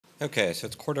Okay, so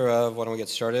it's quarter of. Why don't we get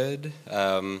started?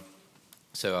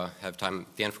 So have time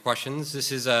at the end for questions.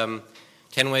 This is 10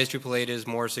 ways Drupal 8 is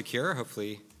more secure.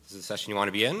 Hopefully this is the session you want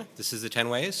to be in. This is the 10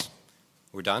 ways.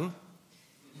 We're done?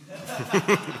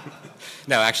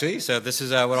 No, actually. So this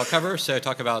is what I'll cover. So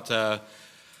talk about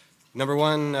number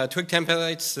one, twig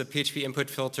templates, the PHP input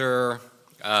filter,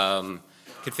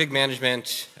 config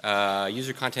management,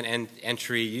 user content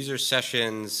entry, user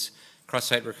sessions,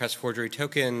 cross-site request forgery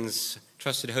tokens,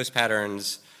 trusted host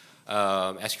patterns,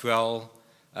 SQL,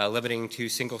 limiting to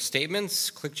single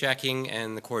statements, clickjacking,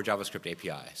 and the core JavaScript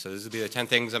API. So these will be the 10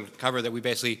 things I'm going to cover that we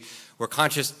basically were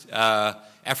conscious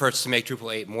efforts to make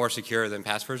Drupal 8 more secure than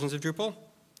past versions of Drupal.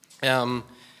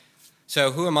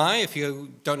 So who am I? If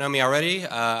you don't know me already,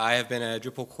 I have been a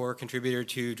Drupal core contributor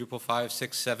to Drupal 5,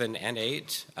 6, 7, and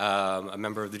 8, a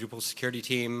member of the Drupal security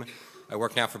team. I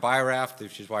work now for BioRaft,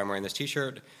 which is why I'm wearing this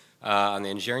t-shirt, on the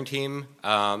engineering team.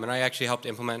 And I actually helped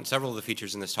implement several of the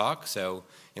features in this talk. So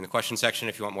in the question section,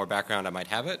 if you want more background, I might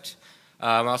have it.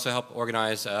 I also helped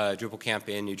organize Drupal Camp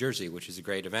in New Jersey, which is a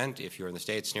great event. If you're in the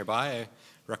States nearby, I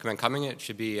recommend coming. It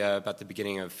should be about the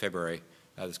beginning of February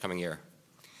this coming year.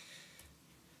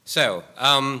 So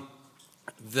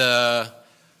the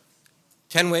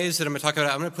 10 ways that I'm going to talk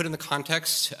about, I'm going to put in the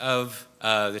context of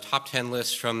the top 10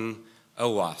 lists from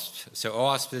OWASP. So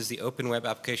OWASP is the Open Web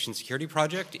Application Security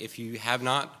Project. If you have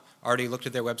not already looked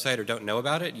at their website or don't know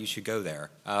about it, you should go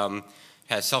there. It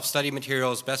has self-study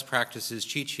materials, best practices,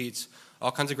 cheat sheets,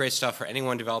 all kinds of great stuff for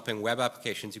anyone developing web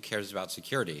applications who cares about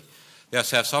security. They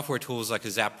also have software tools like a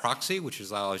Zap proxy, which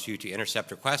allows you to intercept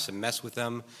requests and mess with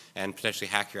them and potentially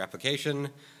hack your application.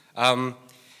 And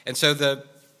so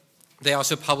they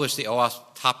also published the OWASP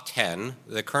Top 10.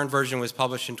 The current version was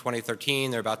published in 2013.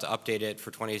 They're about to update it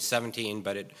for 2017,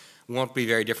 but it won't be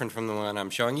very different from the one I'm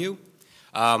showing you.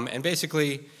 And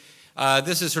basically,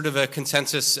 this is sort of a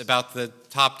consensus about the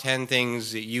top 10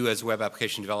 things that you as a web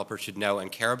application developer should know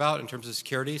and care about in terms of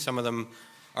security. Some of them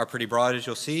are pretty broad, as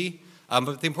you'll see.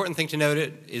 But the important thing to note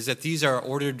is that these are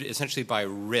ordered essentially by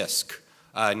risk,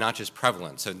 not just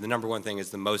prevalence. So the number one thing is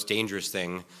the most dangerous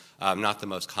thing, not the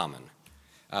most common.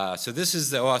 So this is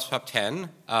the OWASP Top 10.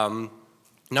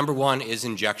 Number one is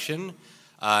injection,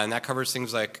 and that covers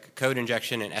things like code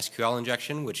injection and SQL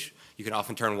injection, which you can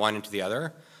often turn one into the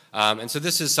other. And so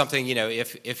this is something, you know,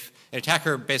 if an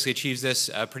attacker basically achieves this,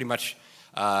 pretty much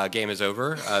game is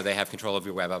over. They have control of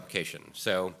your web application.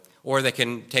 So, or they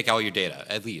can take all your data,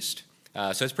 at least.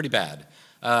 So it's pretty bad.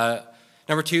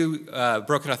 Number two,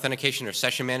 broken authentication or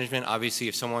session management. Obviously,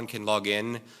 if someone can log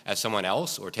in as someone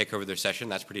else or take over their session,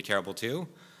 that's pretty terrible too.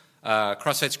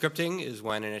 Cross-site scripting is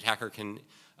when an attacker can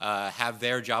have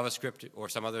their JavaScript or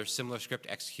some other similar script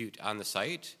execute on the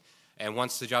site. And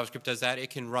once the JavaScript does that, it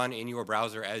can run in your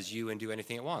browser as you and do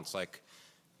anything it wants, like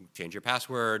change your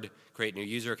password, create new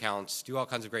user accounts, do all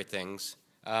kinds of great things.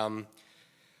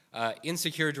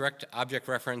 Insecure direct object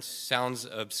reference sounds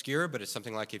obscure, but it's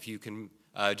something like if you can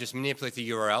just manipulate the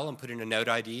URL and put in a node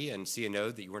ID and see a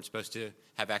node that you weren't supposed to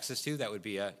have access to, that would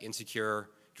be an insecure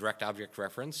direct object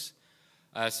reference.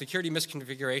 Security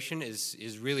misconfiguration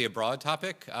is really a broad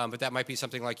topic, but that might be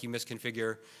something like you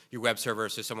misconfigure your web server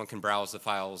so someone can browse the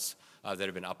files that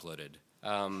have been uploaded.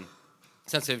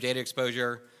 Sensitive data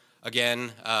exposure,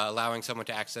 again, allowing someone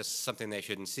to access something they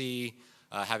shouldn't see,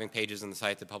 having pages on the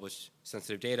site that publish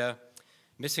sensitive data.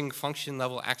 Missing function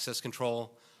level access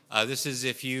control. This is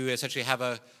if you essentially have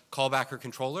a callback or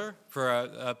controller for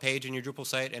a page in your Drupal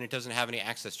site and it doesn't have any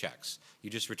access checks. You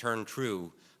just return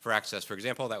true for access. For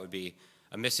example, that would be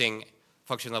a missing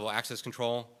function level access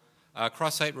control.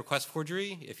 Cross-site request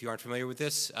forgery, if you aren't familiar with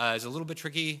this, is a little bit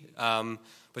tricky.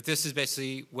 But this is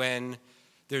basically when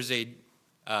there's an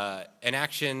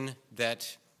action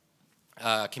that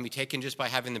can be taken just by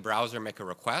having the browser make a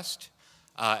request.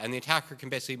 And the attacker can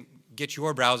basically get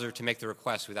your browser to make the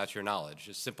request without your knowledge.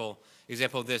 A simple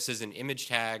example of this is an image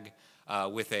tag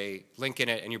with a link in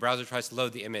it, and your browser tries to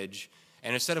load the image.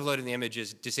 And instead of loading the image,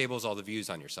 it disables all the views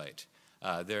on your site.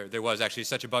 There was actually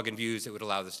such a bug in views that would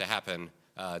allow this to happen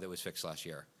that was fixed last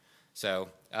year. So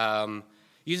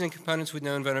using components with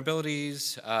known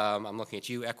vulnerabilities. I'm looking at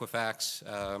you, Equifax.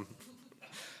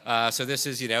 So this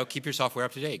is, you know, keep your software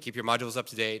up to date. Keep your modules up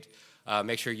to date.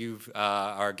 Make sure you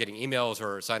are getting emails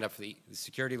or signed up for the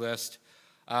security list.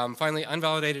 Finally,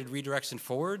 unvalidated redirects and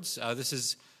forwards. This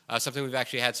is something we've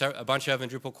actually had a bunch of in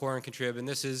Drupal core and contrib, and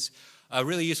this is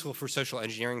really useful for social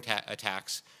engineering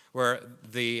attacks where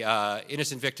the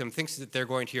innocent victim thinks that they're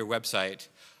going to your website,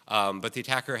 but the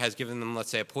attacker has given them, let's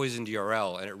say, a poisoned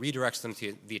URL, and it redirects them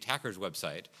to the attacker's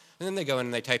website. And then they go in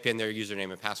and they type in their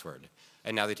username and password.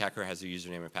 And now the attacker has their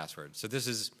username and password. So this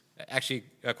is actually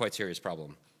a quite serious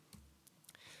problem.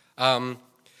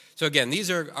 So again, these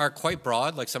are quite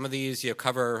broad. Like some of these,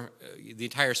 cover the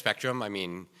entire spectrum. I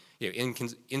mean,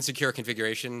 insecure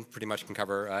configuration pretty much can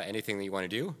cover anything that you want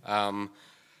to do.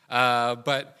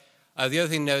 But the other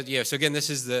thing to note, so again,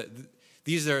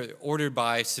 these are ordered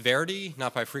by severity,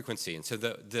 not by frequency. And so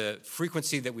the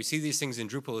frequency that we see these things in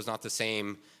Drupal is not the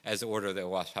same as the order of the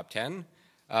OWASP top 10.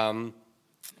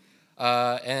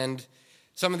 And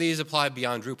some of these apply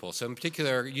beyond Drupal. So in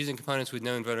particular, using components with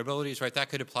known vulnerabilities, right, that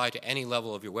could apply to any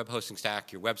level of your web hosting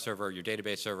stack, your web server, your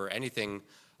database server, anything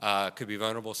could be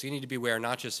vulnerable. So you need to be aware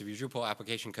not just of your Drupal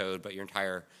application code, but your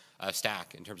entire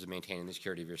stack in terms of maintaining the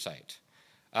security of your site.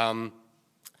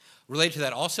 Related to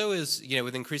that also is,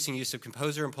 with increasing use of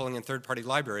Composer and pulling in third-party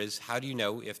libraries, how do you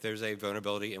know if there's a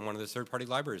vulnerability in one of the third-party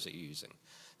libraries that you're using?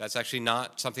 That's actually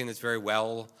not something that's very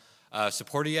well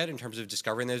supported yet in terms of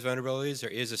discovering those vulnerabilities. There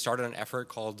is a started effort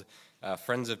called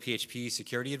Friends of PHP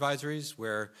Security Advisories,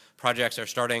 where projects are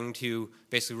starting to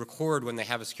basically record when they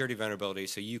have a security vulnerability,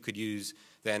 so you could use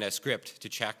then a script to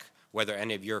check whether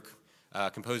any of your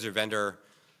Composer vendor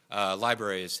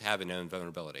libraries have a known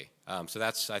vulnerability. So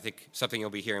that's, I think, something you'll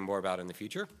be hearing more about in the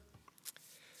future.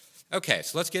 Okay,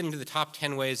 so let's get into the top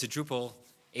 10 ways that Drupal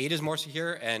 8 is more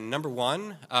secure. And number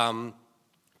 1,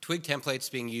 Twig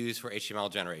templates being used for HTML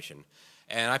generation.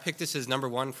 And I picked this as number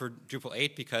 1 for Drupal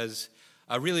 8 because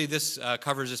really this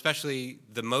covers especially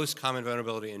the most common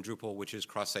vulnerability in Drupal, which is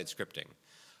cross-site scripting.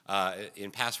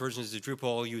 In past versions of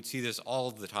Drupal, you would see this all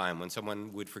the time when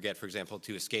someone would forget, for example,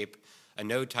 to escape a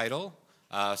node title.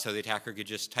 So the attacker could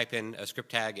just type in a script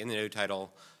tag in the node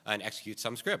title and execute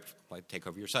some script, like take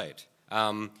over your site.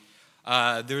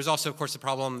 There's also, of course, the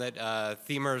problem that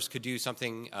themers could do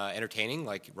something entertaining,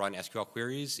 like run SQL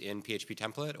queries in PHP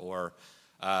template or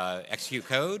execute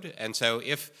code. And so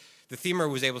if the themer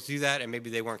was able to do that and maybe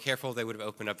they weren't careful, they would have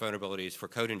opened up vulnerabilities for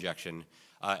code injection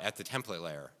at the template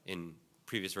layer in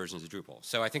previous versions of Drupal.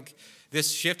 So I think this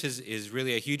shift is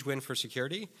really a huge win for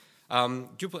security.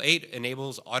 Drupal 8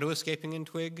 enables auto-escaping in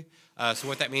Twig. So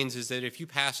what that means is that if you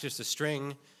pass just a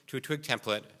string to a Twig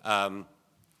template,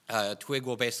 Twig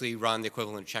will basically run the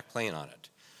equivalent check plain on it.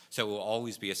 So it will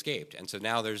always be escaped. And so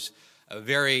now there's a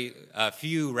very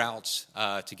few routes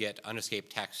to get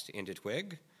unescaped text into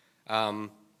Twig. As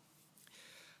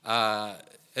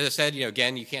I said,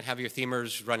 again, you can't have your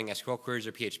themers running SQL queries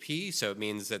or PHP, so it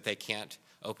means that they can't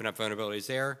open up vulnerabilities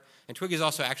there. And Twig is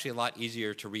also actually a lot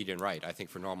easier to read and write, I think,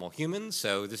 for normal humans.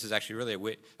 So this is actually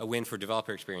really a win for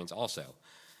developer experience also.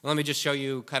 And let me just show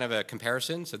you kind of a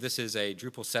comparison. So this is a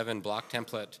Drupal 7 block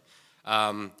template.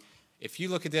 If you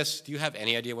look at this, do you have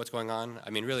any idea what's going on? I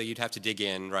mean, really, you'd have to dig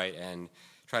in, right, and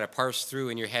try to parse through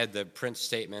in your head the print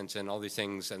statements and all these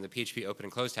things and the PHP open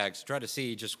and close tags to try to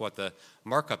see just what the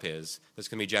markup is that's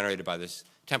going to be generated by this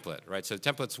template, right? So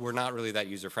templates were not really that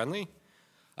user-friendly.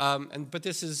 But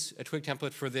this is a Twig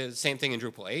template for the same thing in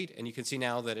Drupal 8, and you can see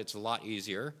now that it's a lot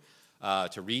easier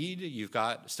to read. You've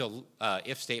got still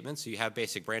if statements, so you have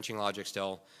basic branching logic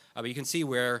still, but you can see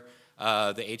where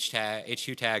the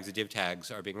H2 tags, the div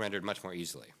tags are being rendered much more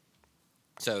easily.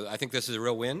 So I think this is a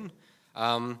real win.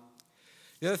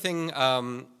 The other thing,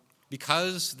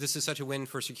 because this is such a win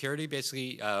for security,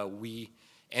 basically we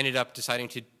ended up deciding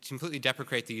to completely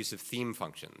deprecate the use of theme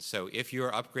functions. So if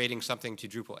you're upgrading something to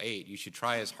Drupal 8, you should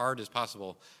try as hard as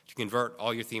possible to convert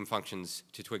all your theme functions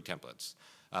to Twig templates.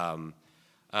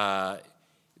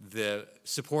 The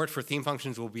support for theme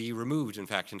functions will be removed, in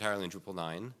fact, entirely in Drupal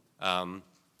 9.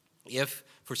 If,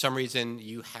 for some reason,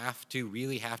 you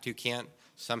really can't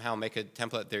somehow make a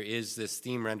template, there is this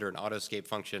theme render and auto-escape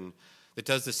function that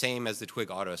does the same as the Twig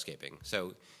auto-escaping.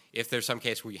 So if there's some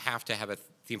case where you have to have a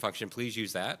theme function, please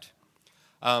use that.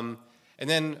 And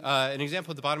then an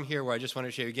example at the bottom here where I just want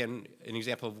to show you again an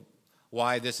example of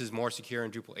why this is more secure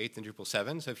in Drupal 8 than Drupal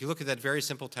 7. So if you look at that very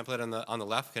simple template on the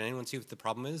left, can anyone see what the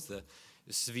problem is? The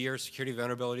severe security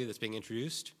vulnerability that's being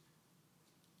introduced?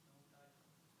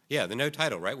 Yeah, the node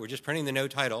title, right? We're just printing the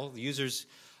node title. The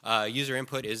user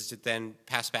input is then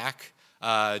passed back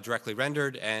directly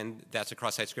rendered, and that's a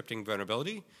cross-site scripting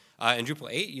vulnerability. In Drupal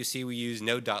 8, you see we use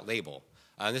node.label.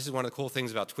 This is one of the cool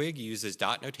things about Twig. You use this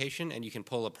dot notation, and you can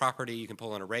pull a property, you can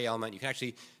pull an array element, you can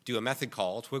actually do a method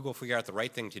call. Twig will figure out the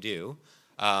right thing to do.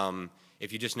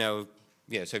 If you just know,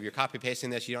 so if you're copy-pasting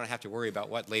this, you don't have to worry about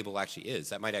what label actually is.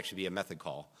 That might actually be a method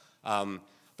call.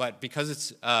 But because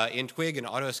it's in Twig and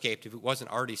auto-escaped, if it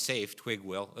wasn't already safe, Twig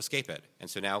will escape it. And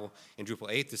so now in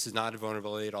Drupal 8, this is not a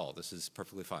vulnerability at all. This is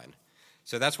perfectly fine.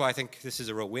 So that's why I think this is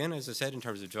a real win, as I said, in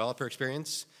terms of developer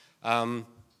experience. So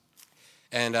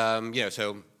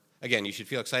again, you should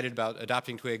feel excited about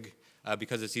adopting Twig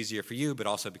because it's easier for you, but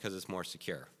also because it's more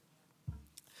secure.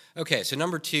 Okay, so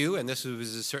number 2, and this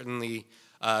was certainly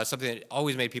something that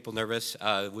always made people nervous,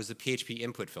 was the PHP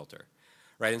input filter,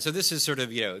 right? And so this is sort of,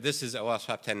 this is OWASP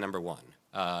Top 10 number 1.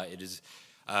 It is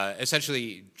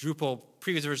essentially Drupal,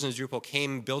 previous versions of Drupal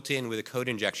came built in with a code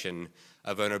injection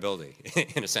vulnerability,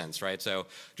 in a sense, right? So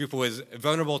Drupal was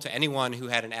vulnerable to anyone who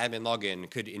had an admin login,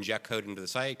 could inject code into the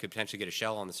site, could potentially get a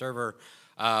shell on the server,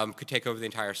 could take over the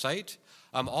entire site.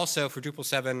 Also, for Drupal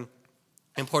 7,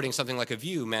 importing something like a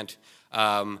view meant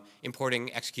importing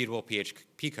executable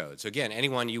PHP code. So again,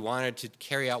 anyone you wanted to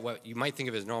carry out what you might think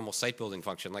of as normal site building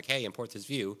function, like, hey, import this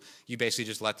view, you basically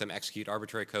just let them execute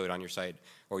arbitrary code on your site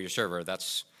or your server.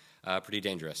 That's pretty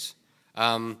dangerous.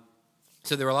 So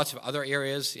there were lots of other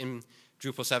areas in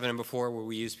Drupal 7 and before where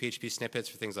we used PHP snippets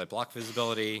for things like block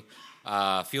visibility,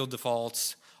 field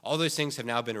defaults. All those things have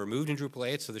now been removed in Drupal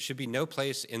 8, so there should be no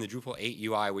place in the Drupal 8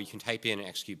 UI where you can type in and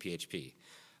execute PHP.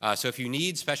 So if you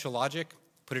need special logic,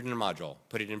 put it in a module,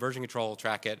 put it in version control,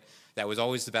 track it. That was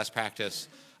always the best practice.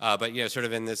 But sort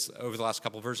of in this, over the last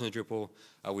couple of versions of Drupal,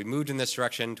 we moved in this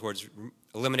direction towards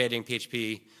eliminating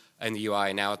PHP in the UI,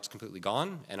 and now it's completely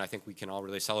gone. And I think we can all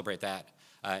really celebrate that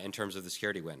in terms of the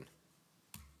security win.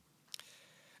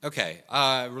 Okay,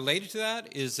 related to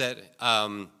that is that,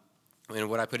 and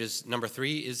what I put as number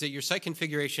 3 is that your site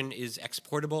configuration is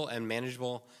exportable and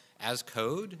manageable as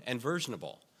code and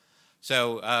versionable.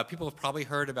 So people have probably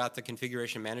heard about the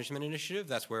Configuration Management Initiative.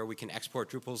 That's where we can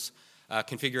export Drupal's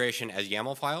configuration as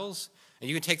YAML files. And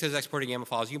you can take those exported YAML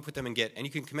files, you can put them in Git, and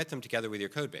you can commit them together with your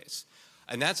code base.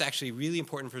 And that's actually really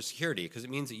important for security because it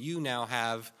means that you now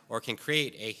have or can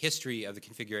create a history of the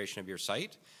configuration of your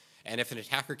site. And if an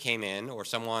attacker came in or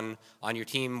someone on your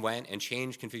team went and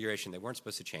changed configuration they weren't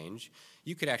supposed to change,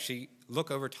 you could actually look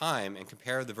over time and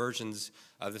compare the versions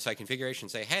of the site configuration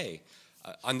and say, hey,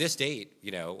 on this date,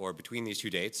 or between these 2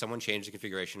 dates, someone changed the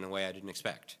configuration in a way I didn't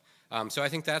expect. So I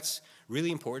think that's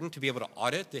really important to be able to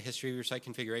audit the history of your site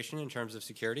configuration in terms of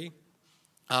security,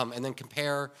 and then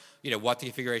compare, what the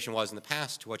configuration was in the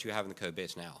past to what you have in the code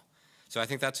base now. So I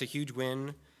think that's a huge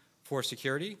win for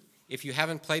security. If you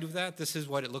haven't played with that, this is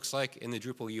what it looks like in the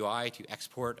Drupal UI to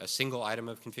export a single item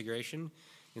of configuration.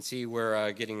 You can see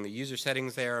we're getting the user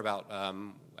settings there about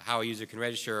how a user can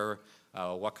register,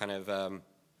 what kind of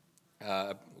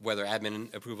whether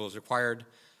admin approval is required.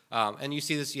 And you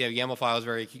see this YAML file is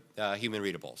very human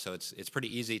readable. So it's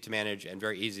pretty easy to manage and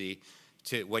very easy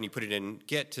to, when you put it in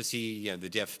Git, to see the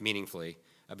diff meaningfully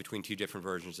between 2 different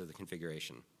versions of the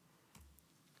configuration.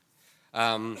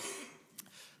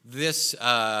 This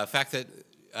fact that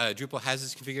Drupal has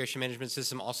this configuration management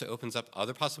system also opens up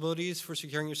other possibilities for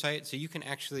securing your site. So you can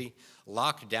actually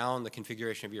lock down the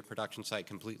configuration of your production site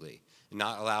completely and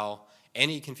not allow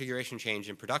any configuration change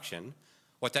in production.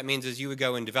 What that means is you would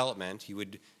go in development, you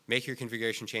would make your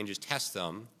configuration changes, test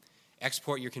them,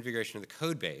 export your configuration to the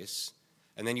code base,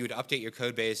 and then you would update your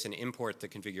code base and import the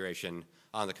configuration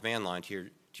on the command line to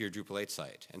your Drupal 8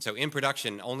 site. And so in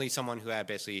production, only someone who had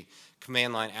basically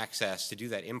command line access to do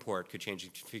that import could change the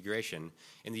configuration.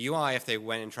 In the UI, if they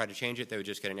went and tried to change it, they would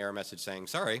just get an error message saying,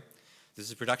 sorry, this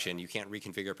is production, you can't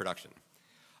reconfigure production.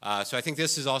 So I think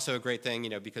this is also a great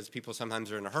thing, because people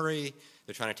sometimes are in a hurry,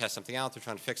 they're trying to test something out, they're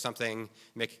trying to fix something,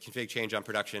 make a config change on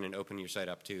production, and open your site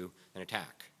up to an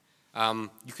attack.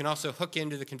 You can also hook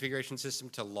into the configuration system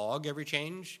to log every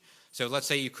change. So let's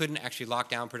say you couldn't actually lock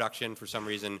down production for some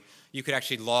reason. You could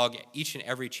actually log each and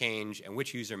every change and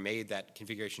which user made that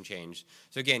configuration change.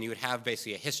 So again, you would have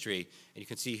basically a history, and you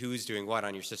can see who's doing what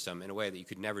on your system in a way that you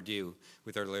could never do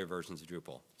with earlier versions of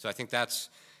Drupal. So I think that's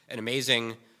an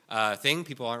amazing thing.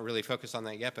 People aren't really focused on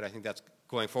that yet, but I think that's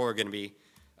going forward going to be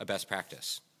a best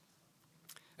practice.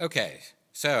 Okay,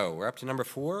 so we're up to number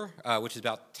 4, which is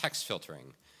about text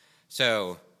filtering.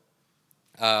 So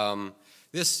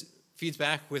this feeds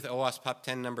back with OWASP Top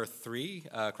 10 number 3,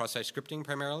 cross-site scripting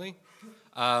primarily.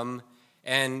 And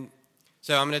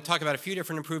so I'm going to talk about a few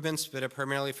different improvements, but I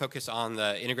primarily focus on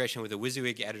the integration with the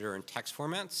WYSIWYG editor and text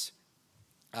formats.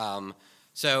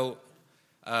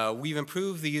 We've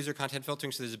improved the user content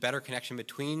filtering so there's a better connection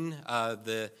between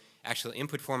the actual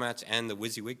input formats and the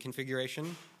WYSIWYG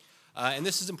configuration. And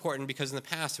this is important because in the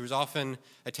past there was often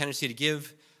a tendency to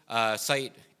give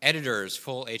site editors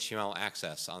full HTML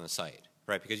access on the site,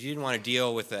 right? Because you didn't want to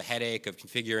deal with the headache of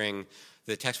configuring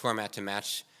the text format to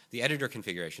match the editor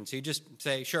configuration. So you just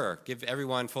say, sure, give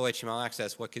everyone full HTML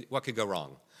access. What could go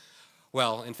wrong?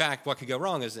 Well, in fact, what could go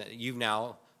wrong is that you've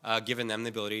now given them the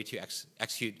ability to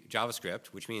execute JavaScript,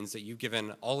 which means that you've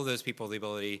given all of those people the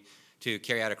ability to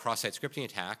carry out a cross-site scripting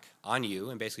attack on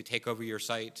you and basically take over your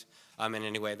site in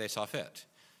any way they saw fit.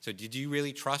 So did you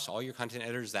really trust all your content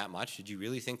editors that much? Did you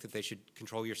really think that they should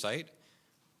control your site?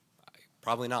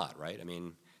 Probably not, right? I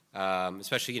mean,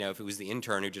 especially, if it was the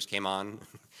intern who just came on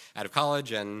out of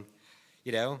college and,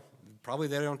 probably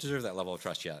they don't deserve that level of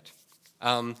trust yet.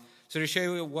 So to show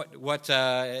you what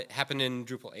happened in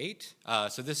Drupal 8,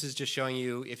 so this is just showing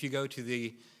you, if you go to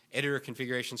the editor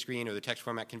configuration screen or the text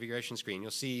format configuration screen,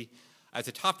 you'll see at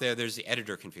the top there's the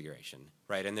editor configuration,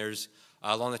 right? And there's,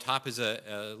 along the top is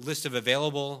a list of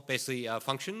available, basically,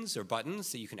 functions or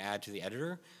buttons that you can add to the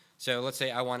editor. So let's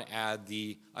say I want to add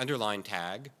the underline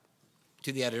tag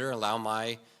to the editor, allow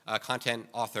my content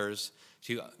authors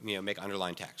to make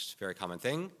underline text. Very common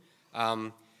thing.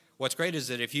 What's great is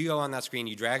that if you go on that screen,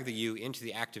 you drag the U into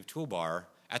the active toolbar,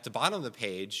 at the bottom of the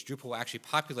page, Drupal will actually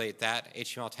populate that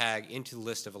HTML tag into the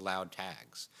list of allowed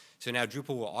tags. So now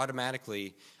Drupal will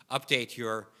automatically update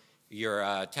your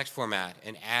text format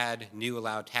and add new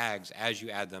allowed tags as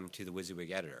you add them to the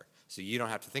WYSIWYG editor. So you don't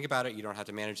have to think about it. You don't have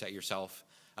to manage that yourself.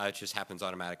 It just happens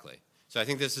automatically. So I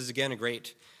think this is, again, a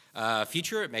great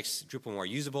feature. It makes Drupal more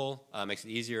usable, makes it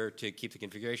easier to keep the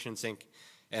configuration in sync,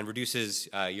 and reduces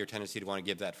your tendency to want to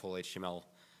give that full HTML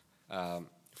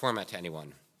format to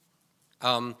anyone.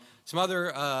 Some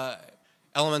other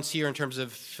elements here in terms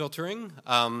of filtering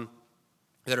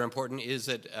that are important is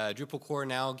that Drupal core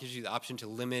now gives you the option to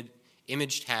limit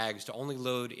image tags to only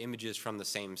load images from the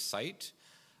same site.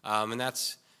 And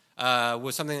that's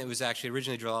was something that was actually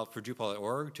originally developed for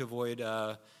Drupal.org to avoid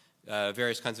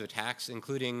various kinds of attacks,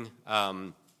 including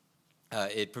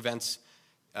it prevents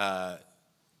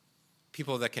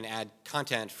people that can add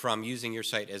content from using your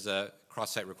site as a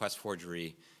cross-site request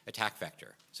forgery attack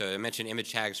vector. So I mentioned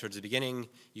image tags towards the beginning.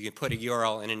 You can put a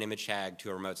URL and an image tag to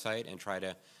a remote site and try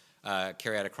to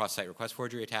carry out a cross-site request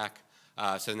forgery attack.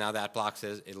 So now that blocks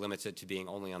it. It limits it to being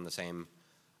only on the same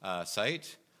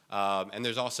site. And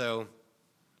there's also,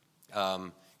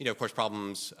 of course,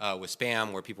 problems with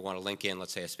spam where people want to link in,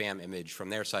 let's say, a spam image from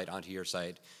their site onto your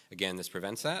site. Again, this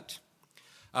prevents that.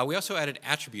 We also added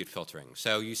attribute filtering.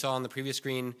 So you saw on the previous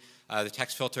screen, the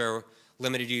text filter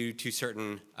limited you to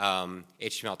certain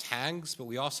HTML tags, but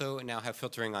we also now have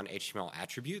filtering on HTML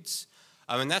attributes.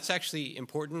 And that's actually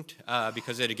important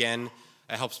because it, again,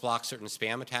 helps block certain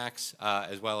spam attacks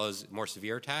as well as more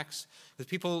severe attacks. Because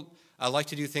people like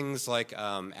to do things like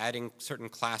adding certain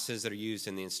classes that are used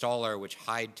in the installer which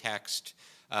hide text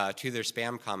to their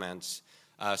spam comments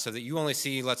so that you only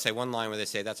see, let's say, one line where they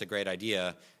say, that's a great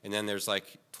idea, and then there's like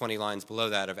 20 lines below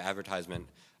that of advertisement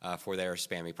for their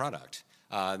spammy product.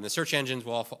 And the search engines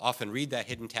will often read that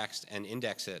hidden text and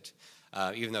index it,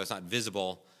 even though it's not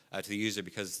visible to the user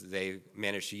because they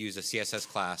managed to use a CSS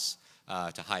class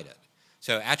to hide it.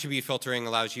 So attribute filtering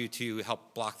allows you to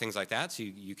help block things like that, so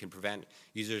you can prevent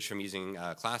users from using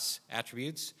class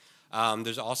attributes.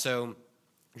 There's also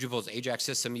Drupal's AJAX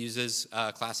system uses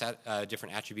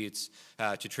different attributes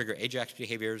to trigger AJAX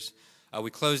behaviors. We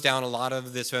closed down a lot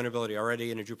of this vulnerability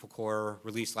already in a Drupal core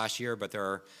release last year, but there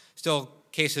are still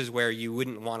cases where you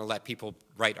wouldn't want to let people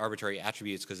write arbitrary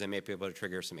attributes because they may be able to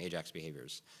trigger some AJAX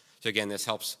behaviors. So again, this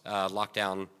helps lock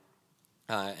down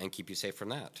and keep you safe from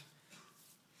that.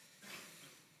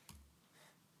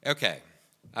 Okay.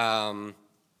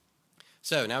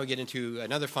 So now we get into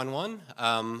another fun one,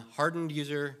 hardened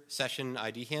user session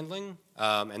ID handling.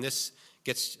 And this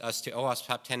gets us to OWASP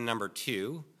top 10 number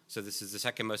 2. So this is the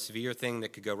second most severe thing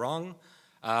that could go wrong.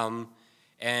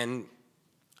 And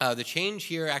the change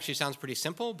here actually sounds pretty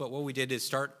simple, but what we did is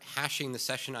start hashing the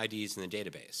session IDs in the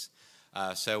database.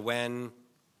 So when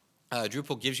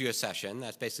Drupal gives you a session,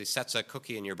 that basically sets a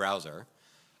cookie in your browser.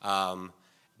 And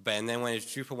then when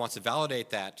Drupal wants to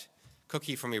validate that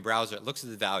cookie from your browser, it looks at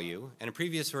the value. And in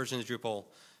previous versions of Drupal,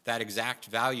 that exact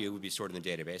value would be stored in the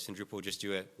database, and Drupal would just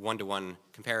do a one-to-one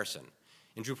comparison.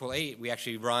 In Drupal 8, we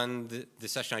actually run the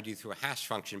session ID through a hash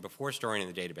function before storing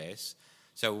in the database.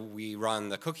 So we run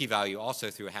the cookie value also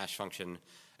through a hash function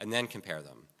and then compare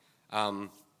them. And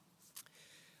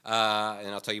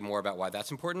I'll tell you more about why that's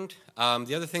important.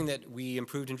 The other thing that we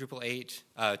improved in Drupal 8,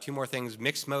 2 more things.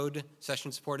 Mixed mode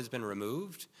session support has been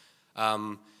removed.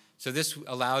 So this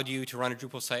allowed you to run a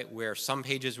Drupal site where some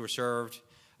pages were served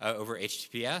over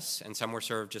HTTPS and some were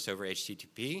served just over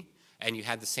HTTP, and you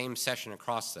had the same session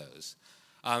across those.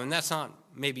 And that's not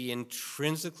maybe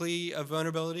intrinsically a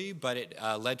vulnerability, but it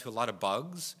led to a lot of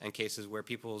bugs and cases where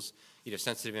people's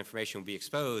sensitive information would be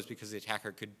exposed because the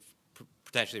attacker could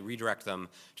potentially redirect them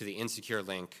to the insecure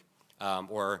link,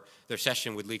 or their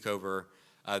session would leak over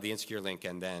the insecure link,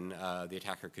 and then the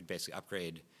attacker could basically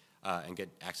upgrade and get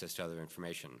access to other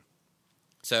information.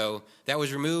 So that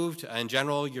was removed. In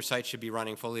general, your site should be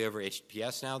running fully over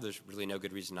HTTPS now. There's really no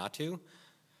good reason not to.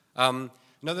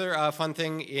 Another fun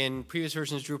thing in previous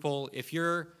versions of Drupal, if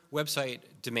you're website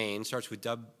domain starts with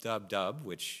www,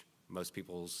 which most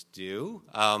people's do,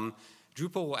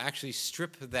 Drupal will actually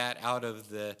strip that out of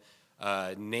the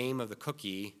name of the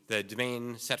cookie, the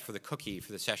domain set for the cookie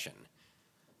for the session.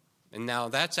 And now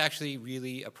that's actually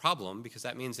really a problem because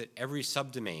that means that every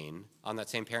subdomain on that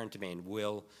same parent domain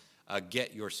will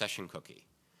get your session cookie.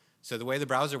 So the way the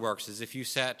browser works is if you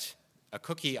set a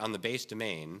cookie on the base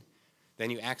domain, then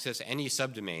you access any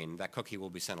subdomain, that cookie will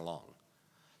be sent along.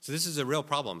 So this is a real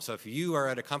problem. So if you are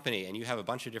at a company and you have a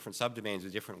bunch of different subdomains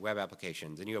with different web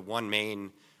applications, and you have one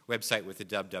main website with the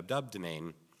www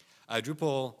domain,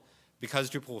 because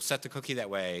Drupal will set the cookie that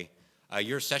way,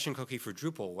 your session cookie for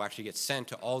Drupal will actually get sent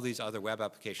to all these other web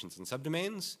applications and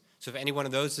subdomains. So if any one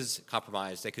of those is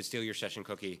compromised, they could steal your session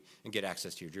cookie and get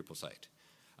access to your Drupal site.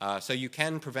 So you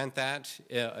can prevent that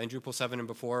in Drupal 7 and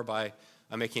before by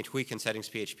making a tweak in settings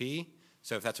PHP.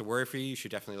 So if that's a worry for you, you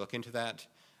should definitely look into that.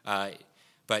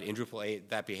 But in Drupal 8,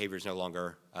 that behavior is no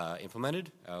longer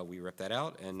implemented. We ripped that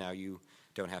out, and now you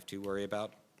don't have to worry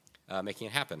about making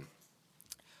it happen.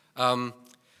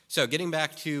 So getting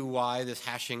back to why this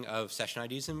hashing of session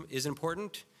IDs is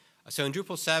important. So in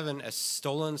Drupal 7, a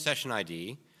stolen session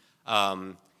ID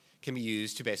can be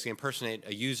used to basically impersonate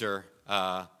a user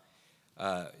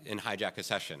and hijack a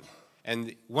session.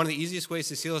 And one of the easiest ways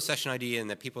to steal a session ID and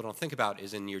that people don't think about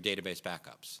is in your database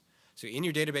backups. So in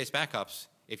your database backups,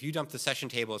 if you dump the session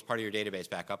table as part of your database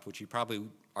backup, which you probably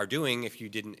are doing if you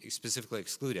didn't specifically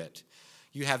exclude it,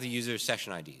 you have the user's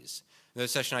session IDs. And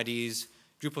those session IDs,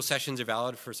 Drupal sessions are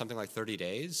valid for something like 30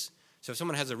 days. So if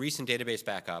someone has a recent database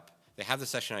backup, they have the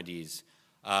session IDs.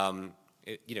 So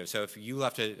if you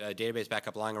left a database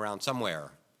backup lying around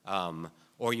somewhere,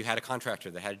 or you had a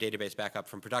contractor that had a database backup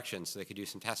from production so they could do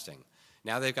some testing,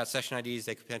 now they've got session IDs,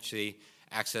 they could potentially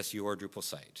access your Drupal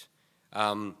site.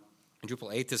 In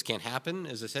Drupal 8, this can't happen,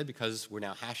 as I said, because we're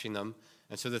now hashing them.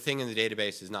 And so the thing in the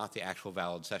database is not the actual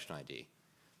valid session ID.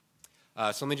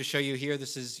 So let me just show you here.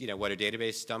 This is what a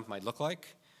database dump might look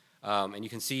like. And you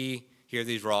can see here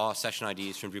these raw session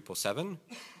IDs from Drupal 7.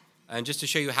 And just to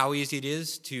show you how easy it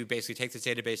is to basically take this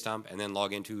database dump and then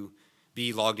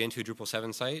be logged into a Drupal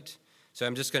 7 site. So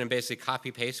I'm just going to basically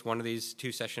copy-paste one of these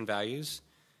two session values.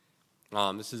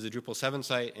 This is a Drupal 7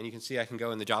 site, and you can see I can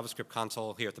go in the JavaScript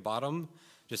console here at the bottom,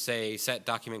 just say set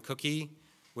document cookie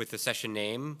with the session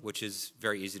name, which is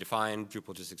very easy to find.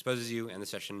 Drupal just exposes you, and the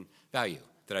session value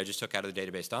that I just took out of the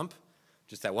database dump.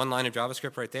 Just that one line of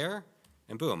JavaScript right there,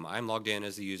 and boom, I'm logged in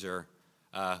as the user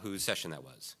whose session that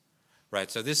was.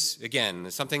 Right, so this, again,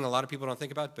 is something a lot of people don't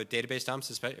think about, but database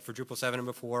dumps for Drupal 7 and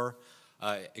before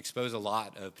expose a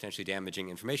lot of potentially damaging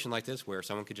information like this, where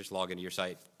someone could just log into your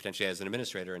site, potentially as an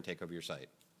administrator, and take over your site.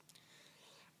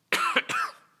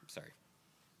 Sorry.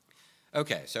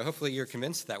 Okay, so hopefully you're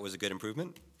convinced that was a good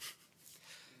improvement.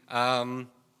 And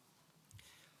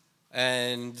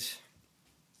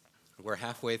we're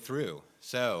halfway through.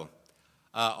 So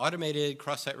automated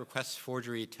cross-site request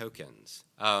forgery tokens.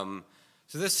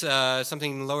 So this is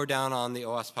something lower down on the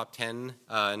OWASP Top 10,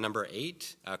 number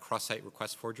 8, cross-site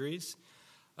request forgeries.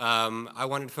 I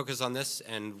wanted to focus on this,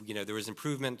 and there was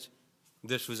improvement.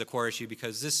 This was a core issue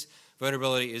because this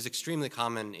vulnerability is extremely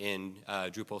common in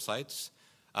Drupal sites,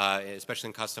 especially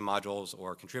in custom modules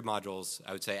or contrib modules.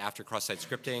 I would say after cross-site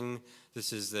scripting,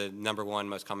 this is the #1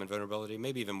 most common vulnerability,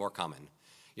 maybe even more common.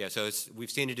 Yeah, so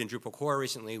we've seen it in Drupal core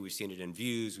recently. We've seen it in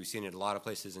views. We've seen it in a lot of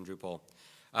places in Drupal.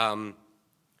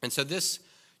 And so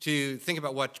to think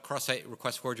about what cross-site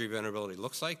request forgery vulnerability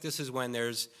looks like, this is when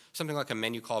there's something like a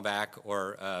menu callback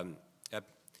or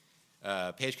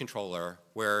a page controller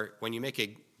where when you make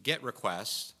a GET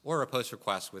request or a POST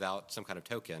request without some kind of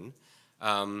token,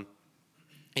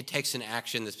 it takes an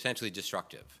action that's potentially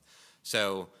destructive.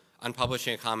 So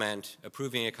unpublishing a comment,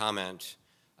 approving a comment,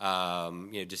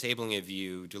 disabling a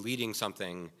view, deleting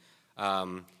something.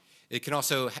 It can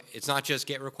also, it's not just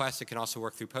GET requests, it can also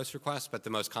work through POST requests, but the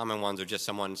most common ones are just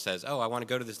someone says, oh, I want to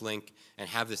go to this link and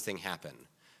have this thing happen,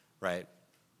 right?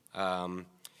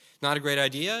 Not a great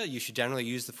idea. You should generally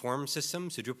use the form system.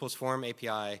 So Drupal's form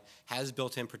API has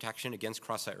built-in protection against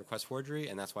cross-site request forgery,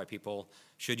 and that's why people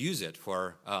should use it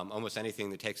for almost anything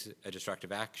that takes a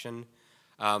destructive action.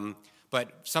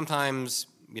 But sometimes,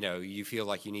 you feel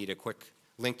like you need a quick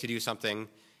link to do something.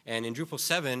 And in Drupal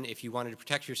 7, if you wanted to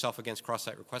protect yourself against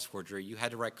cross-site request forgery, you had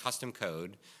to write custom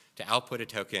code to output a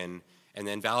token and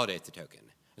then validate the token.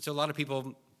 And so a lot of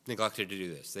people neglected to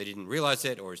do this. They didn't realize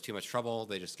it, or it was too much trouble.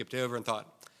 They just skipped over and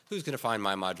thought, who's going to find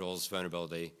my module's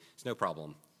vulnerability? It's no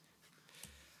problem.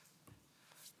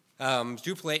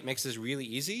 Drupal 8 makes this really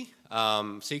easy.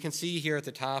 So you can see here at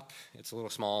the top, it's a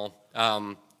little small.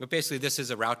 But basically, this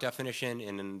is a route definition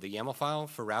in the YAML file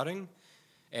for routing.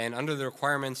 And under the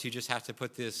requirements, you just have to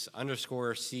put this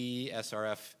underscore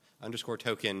CSRF underscore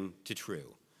token to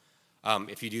true.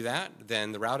 If you do that,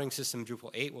 then the routing system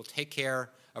Drupal 8 will take care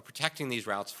of protecting these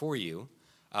routes for you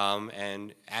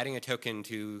and adding a token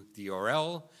to the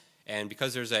URL. And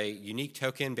because there's a unique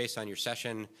token based on your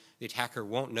session, the attacker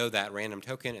won't know that random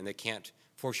token, and they can't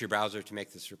force your browser to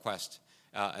make this request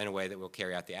in a way that will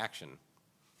carry out the action.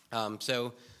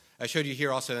 So I showed you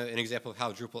here also an example of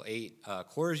how Drupal 8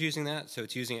 core is using that. So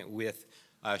it's using it with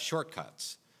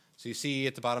shortcuts. So you see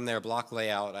at the bottom there, block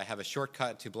layout. I have a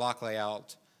shortcut to block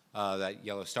layout, that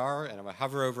yellow star, and if I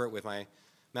hover over it with my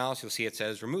mouse, you'll see it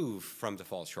says remove from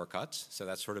default shortcuts. So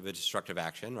that's sort of a destructive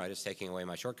action, right? It's taking away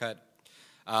my shortcut.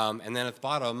 And then at the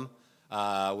bottom,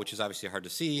 which is obviously hard to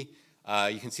see,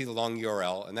 you can see the long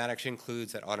URL, and that actually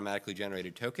includes that automatically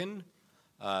generated token.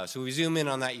 So we zoom in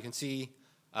on that, you can see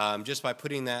just by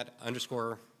putting that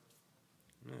underscore,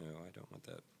 no, I don't want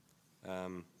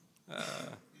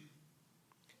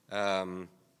that.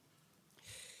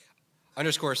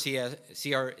 Underscore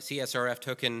CSRF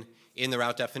token in the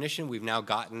route definition, we've now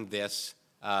gotten this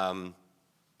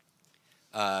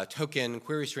token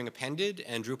query string appended,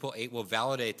 and Drupal 8 will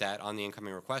validate that on the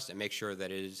incoming request and make sure that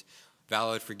it is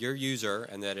valid for your user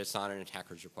and that it's not an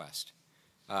attacker's request.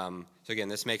 So again,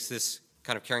 this makes this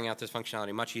kind of carrying out this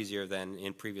functionality much easier than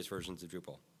in previous versions of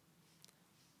Drupal.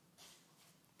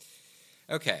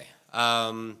 Okay.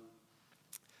 OWASP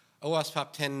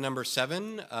top 10 number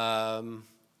 7,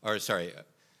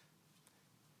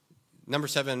 number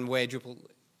 7 way Drupal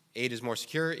 8 is more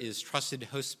secure is trusted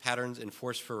host patterns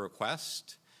enforced for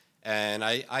request. And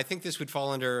I think this would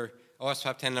fall under OWASP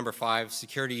top 10 number 5,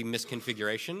 security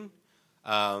misconfiguration.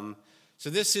 So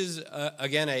this is,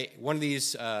 again, one of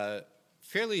these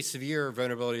fairly severe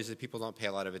vulnerabilities that people don't pay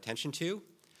a lot of attention to.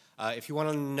 If you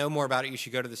want to know more about it, you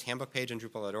should go to this handbook page on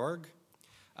Drupal.org.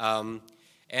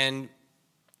 And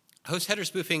host header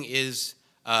spoofing is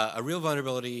a real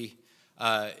vulnerability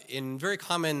in very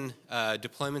common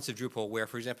deployments of Drupal where,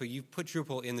 for example, you put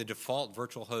Drupal in the default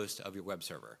virtual host of your web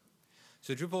server.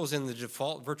 So Drupal is in the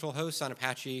default virtual host on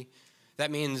Apache.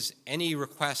 That means any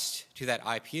request to that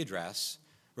IP address,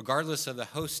 regardless of the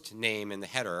host name in the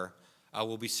header,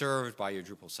 will be served by your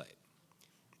Drupal site.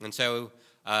 And so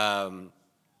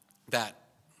that,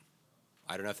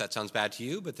 I don't know if that sounds bad to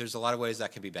you, but there's a lot of ways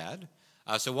that can be bad.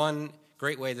 So one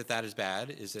great way that that is bad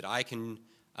is that I can,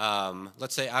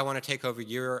 let's say I want to take over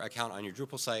your account on your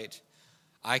Drupal site.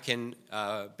 I can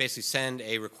basically send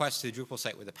a request to the Drupal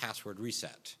site with a password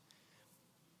reset.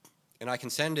 And I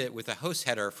can send it with a host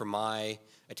header for my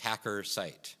attacker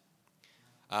site.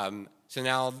 So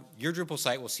now your Drupal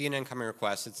site will see an incoming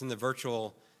request. It's in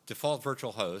the default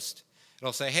virtual host.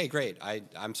 It'll say, hey, great,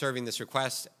 I'm serving this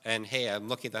request, and hey, I'm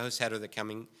looking at the host header that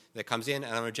comes in, and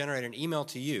I'm going to generate an email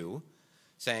to you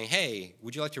saying, hey,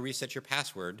 would you like to reset your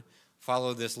password?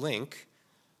 Follow this link,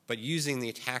 but using the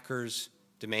attacker's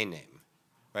domain name.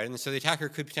 Right? And so the attacker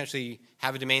could potentially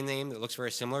have a domain name that looks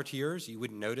very similar to yours. You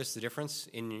wouldn't notice the difference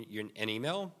in an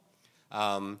email.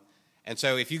 And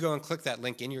so if you go and click that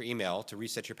link in your email to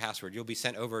reset your password, you'll be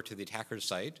sent over to the attacker's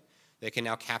site. They can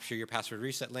now capture your password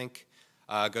reset link,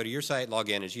 go to your site, log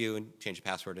in as you, and change the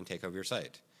password and take over your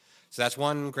site. So that's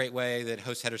one great way that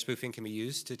host header spoofing can be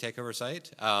used to take over a site.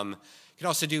 You can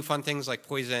also do fun things like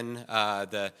poison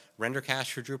the render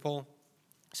cache for Drupal.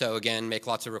 So again, make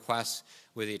lots of requests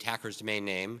with the attacker's domain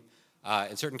name.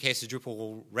 In certain cases, Drupal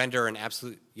will render an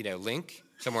absolute link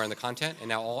somewhere in the content, and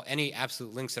now any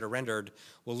absolute links that are rendered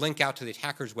will link out to the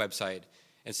attacker's website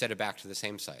and set it back to the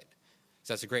same site.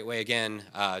 So that's a great way, again,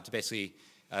 to basically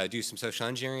do some social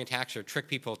engineering attacks or trick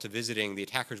people to visiting the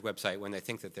attacker's website when they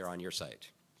think that they're on your site.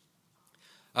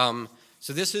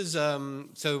 So this is,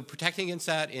 so protecting against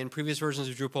that in previous versions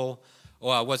of Drupal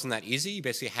wasn't that easy. You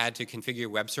basically had to configure your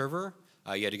web server.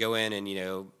 You had to go in and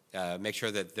make sure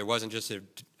that there wasn't just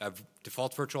a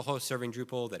default virtual host serving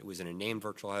Drupal, that it was in a named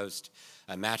virtual host,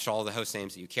 matched all the host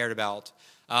names that you cared about.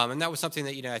 And that was something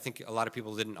that I think a lot of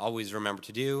people didn't always remember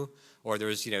to do, or there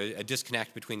was a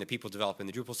disconnect between the people developing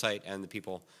the Drupal site and the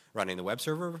people running the web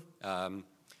server.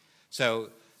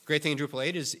 So great thing in Drupal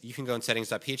 8 is you can go in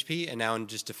settings.php and now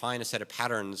just define a set of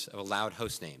patterns of allowed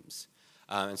host names.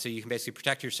 And so you can basically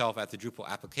protect yourself at the Drupal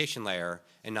application layer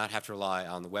and not have to rely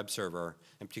on the web server,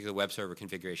 in particular web server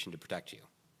configuration, to protect you.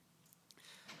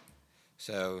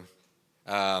 So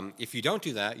if you don't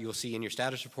do that, you'll see in your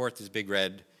status report this big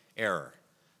red error.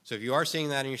 So if you are seeing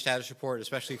that in your status report,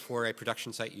 especially for a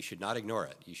production site, you should not ignore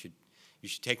it. You should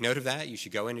take note of that. You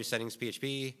should go into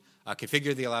settings.php,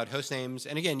 configure the allowed host names.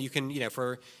 And again, you can, if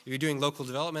you're doing local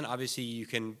development, obviously you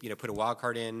can, put a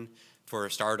wildcard in for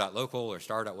star.local or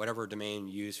star.whatever domain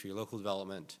you use for your local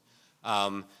development.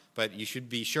 But you should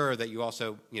be sure that you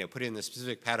also put in the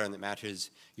specific pattern that matches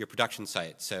your production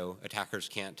site, so attackers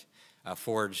can't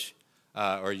forge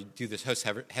or do this host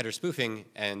header spoofing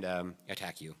and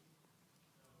attack you.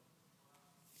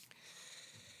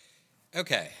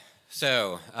 Okay,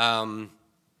 so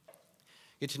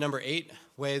get to number 8,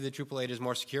 way that Drupal 8 is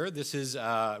more secure. This is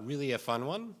really a fun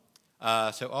one.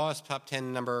 So OWASP top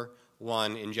 10 number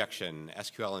 1, injection,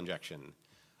 SQL injection.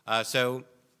 So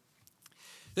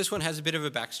this one has a bit of a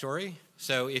backstory.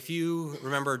 So if you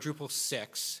remember Drupal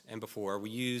 6 and before, we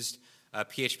used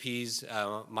PHP's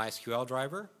MySQL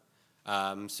driver,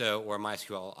 or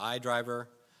MySQLi driver,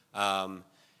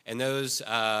 and those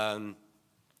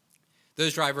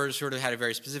drivers sort of had a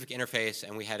very specific interface,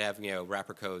 and we had to have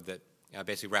wrapper code that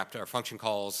basically wrapped our function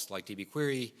calls like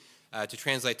dbquery to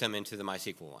translate them into the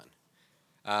MySQL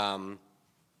one.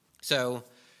 So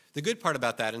the good part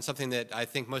about that, and something that I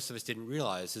think most of us didn't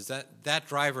realize, is that that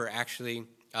driver actually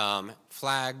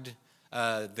flagged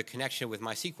the connection with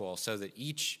MySQL so that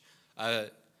each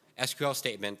SQL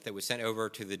statement that was sent over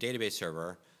to the database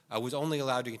server was only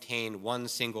allowed to contain one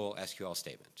single SQL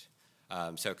statement.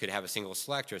 So it could have a single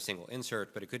select or a single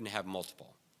insert, but it couldn't have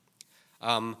multiple.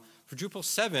 For Drupal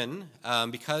 7,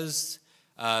 because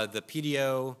the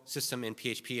PDO system in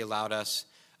PHP allowed us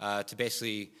to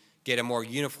basically get a more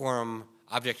uniform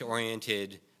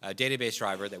object-oriented database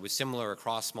driver that was similar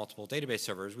across multiple database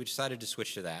servers, we decided to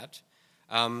switch to that.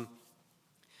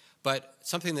 But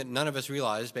something that none of us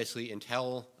realized basically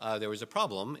until there was a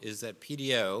problem is that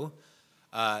PDO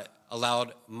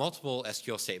allowed multiple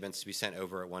SQL statements to be sent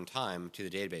over at one time to the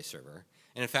database server.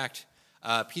 And in fact,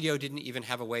 PDO didn't even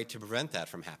have a way to prevent that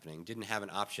from happening, didn't have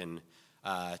an option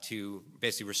to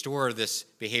basically restore this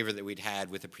behavior that we'd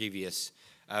had with the previous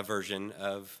version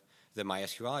of the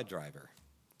MySQLi driver.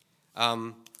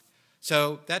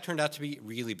 So that turned out to be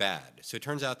really bad. So it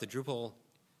turns out that Drupal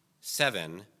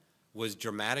 7 was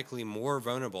dramatically more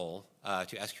vulnerable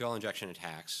to SQL injection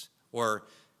attacks, or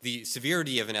the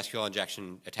severity of an SQL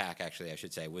injection attack, actually, I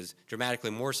should say, was dramatically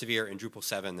more severe in Drupal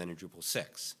 7 than in Drupal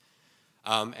 6.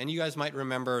 And you guys might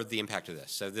remember the impact of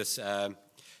this. So this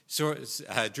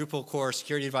Drupal core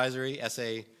security advisory,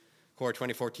 SA Core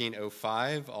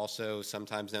 2014-05, also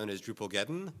sometimes known as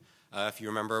Drupalgeddon. If you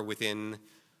remember, within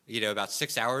about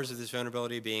 6 hours of this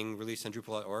vulnerability being released on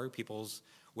Drupal.org, people's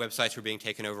websites were being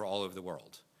taken over all over the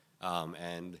world.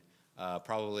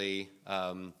 Probably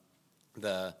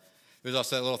there's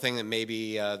also a little thing that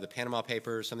maybe the Panama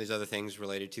Papers, some of these other things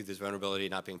related to this vulnerability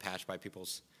not being patched by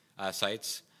people's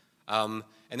sites. And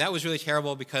that was really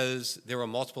terrible because there were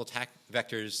multiple attack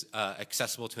vectors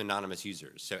accessible to anonymous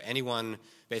users. So anyone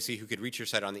basically who could reach your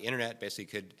site on the internet basically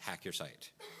could hack your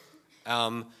site.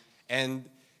 And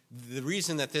the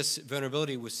reason that this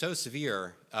vulnerability was so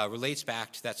severe relates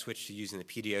back to that switch to using the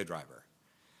PDO driver.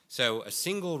 So a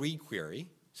single read query,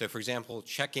 so for example,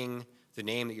 checking the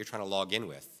name that you're trying to log in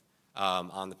with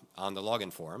on the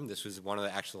login form, this was one of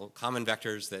the actual common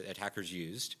vectors that attackers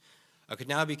used, could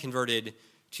now be converted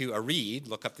to a read,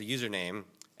 look up the username,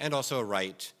 and also a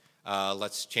write,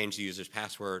 let's change the user's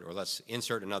password, or let's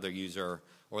insert another user,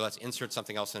 or let's insert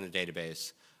something else in a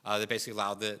database that basically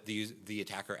allowed the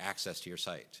attacker access to your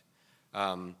site.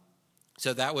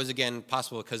 So that was, again,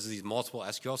 possible because these multiple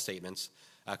SQL statements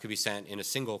could be sent in a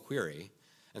single query.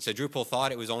 And so Drupal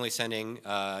thought it was only sending,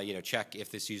 check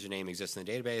if this username exists in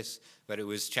the database, but it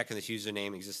was checking this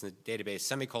username exists in the database,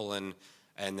 semicolon,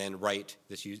 and then write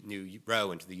this new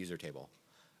row into the user table.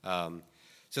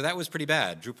 So that was pretty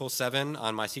bad. Drupal 7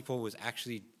 on MySQL was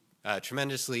actually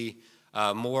tremendously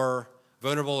more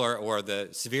vulnerable, or the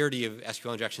severity of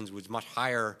SQL injections was much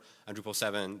higher on Drupal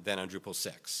 7 than on Drupal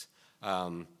 6.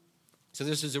 So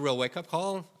this is a real wake-up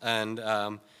call, and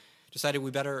decided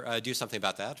we better do something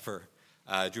about that for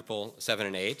Drupal 7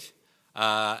 and 8.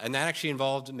 And that actually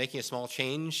involved making a small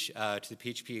change to the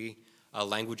PHP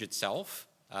language itself,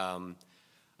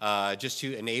 just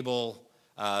to enable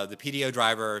the PDO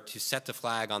driver to set the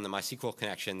flag on the MySQL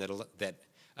connection that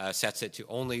sets it to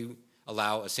only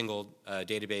allow a single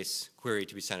database query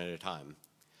to be sent at a time.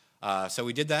 So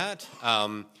we did that.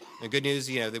 The good news,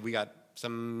 that we got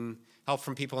some help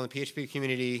from people in the PHP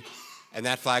community, and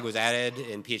that flag was added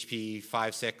in PHP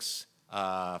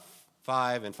 5.6.5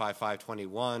 and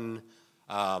 5.5.21.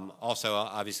 Also,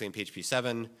 obviously, in PHP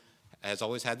 7 has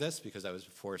always had this because that was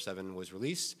before 7 was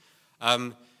released.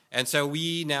 And so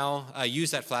we now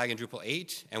use that flag in Drupal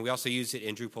 8, and we also use it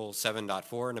in Drupal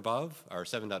 7.4 and above, or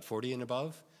 7.40 and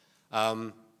above.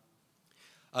 The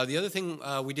other thing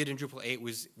we did in Drupal 8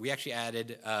 was we actually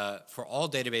added, for all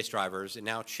database drivers, it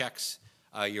now checks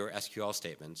your SQL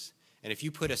statements. And if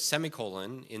you put a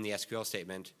semicolon in the SQL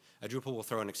statement, Drupal will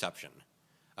throw an exception.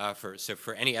 So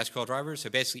for any SQL drivers, so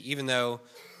basically even though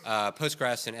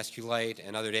Postgres and SQLite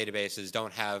and other databases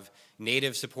don't have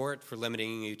native support for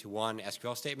limiting you to one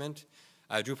SQL statement,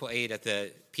 Drupal 8 at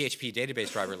the PHP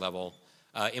database driver level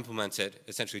implements it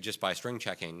essentially just by string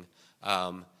checking.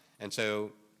 And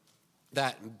so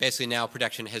that basically now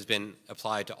protection has been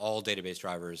applied to all database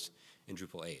drivers in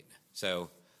Drupal 8.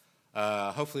 So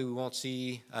hopefully we won't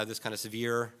see this kind of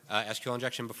severe SQL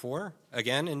injection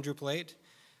again in Drupal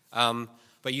 8.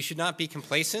 But you should not be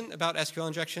complacent about SQL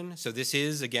injection. So this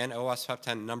is, again, OWASP Top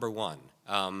 10 #1.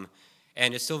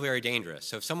 And it's still very dangerous.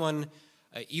 So if someone,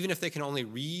 even if they can only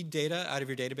read data out of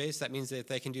your database, that means that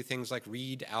they can do things like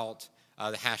read out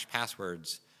the hash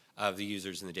passwords of the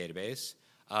users in the database.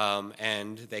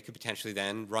 And they could potentially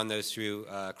then run those through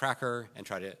a cracker and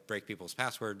try to break people's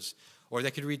passwords. Or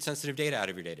they could read sensitive data out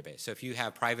of your database. So if you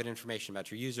have private information about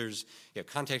your users, you have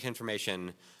contact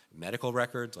information, medical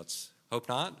records, let's hope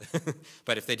not.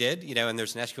 But if they did, and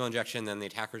there's an SQL injection, then the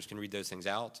attackers can read those things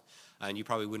out. And you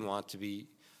probably wouldn't want to be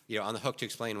on the hook to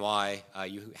explain why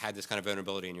you had this kind of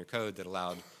vulnerability in your code that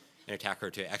allowed an attacker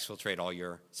to exfiltrate all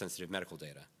your sensitive medical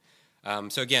data.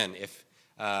 So again, if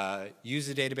use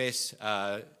the database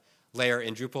layer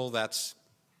in Drupal that's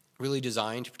really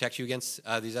designed to protect you against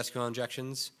these SQL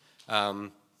injections.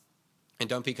 And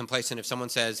don't be complacent if someone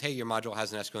says, hey, your module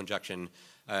has an SQL injection.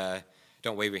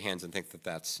 Don't wave your hands and think that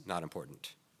that's not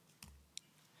important.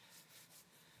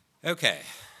 OK.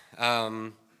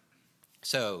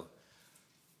 So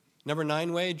number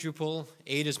 9 way Drupal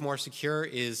 8 is more secure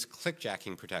is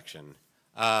clickjacking protection.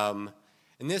 And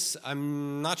this,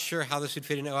 I'm not sure how this would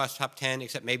fit in OWASP Top 10,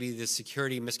 except maybe the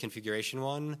security misconfiguration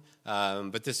one.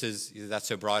 But that's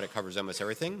so broad it covers almost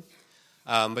everything.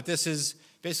 But this is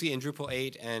basically in Drupal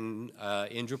 8 and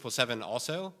in Drupal 7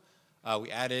 also.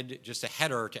 We added just a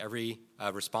header to every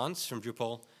response from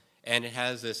Drupal, and it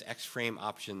has this X-frame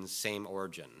options same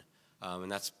origin,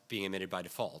 and that's being emitted by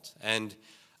default. And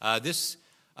this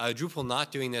Drupal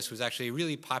not doing this was actually a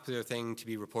really popular thing to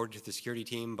be reported to the security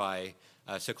team by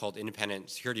so-called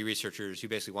independent security researchers who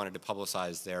basically wanted to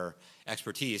publicize their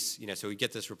expertise. So we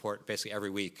get this report basically every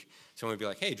week. Someone would be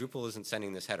like, hey, Drupal isn't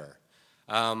sending this header.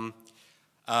 And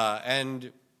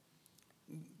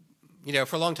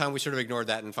for a long time, we sort of ignored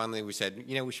that, and finally we said,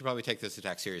 we should probably take this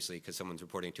attack seriously because someone's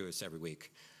reporting to us every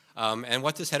week. And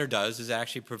what this header does is it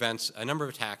actually prevents a number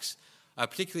of attacks,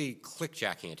 particularly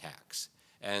clickjacking attacks.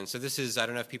 And so this is, I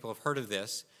don't know if people have heard of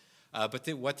this, but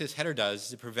what this header does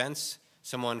is it prevents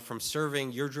someone from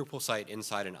serving your Drupal site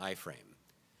inside an iframe.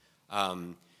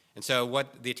 And so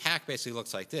what the attack basically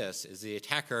looks like this is the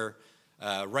attacker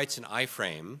writes an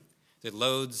iframe that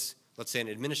loads, let's say, an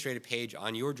administrative page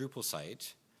on your Drupal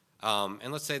site.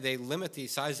 And let's say they limit the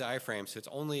size of the iframe so it's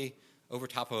only over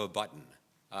top of a button.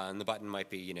 And the button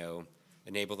might be,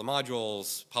 enable the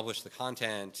modules, publish the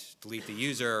content, delete the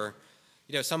user,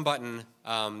 some button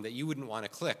that you wouldn't want to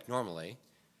click normally.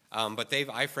 But they've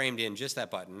iframed in just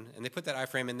that button, and they put that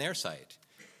iframe in their site.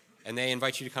 And they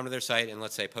invite you to come to their site and,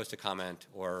 let's say, post a comment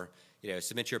or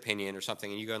submit your opinion or something,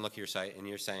 and you go and look at your site, and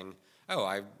you're saying, oh,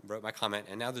 I wrote my comment,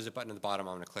 and now there's a button at the bottom,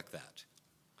 I'm going to click that.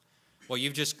 Well,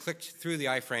 you've just clicked through the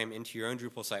iframe into your own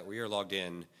Drupal site where you're logged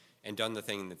in and done the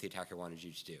thing that the attacker wanted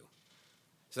you to do.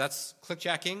 So that's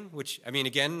clickjacking, which, I mean,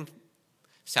 again,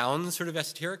 sounds sort of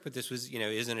esoteric, but this was,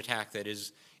 is an attack that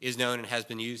is known and has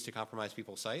been used to compromise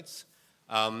people's sites.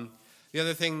 The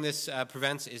other thing this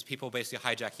prevents is people basically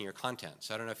hijacking your content.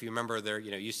 So I don't know if you remember, there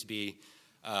used to be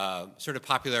sort of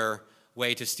popular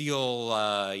way to steal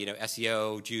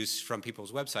SEO juice from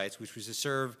people's websites, which was to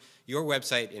serve your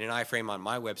website in an iframe on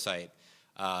my website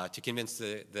to convince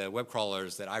the web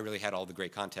crawlers that I really had all the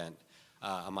great content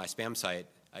on my spam site,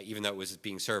 even though it was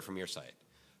being served from your site.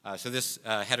 So this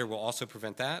header will also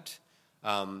prevent that,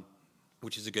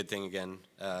 which is a good thing, again,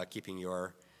 keeping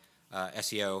your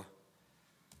SEO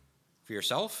for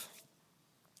yourself.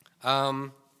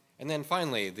 And then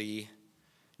finally, the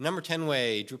number 10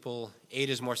 way Drupal 8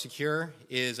 is more secure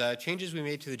is changes we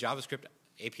made to the JavaScript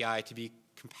API to be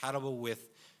compatible with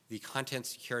the content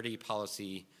security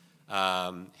policy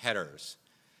headers.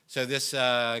 So this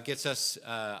gets us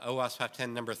OWASP Top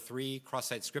 10 number 3,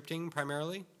 cross-site scripting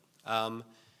primarily.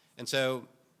 And so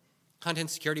content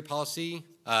security policy,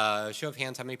 show of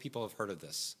hands, how many people have heard of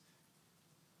this?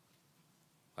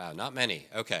 Wow, not many.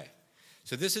 OK.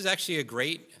 So this is actually a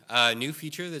great new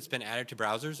feature that's been added to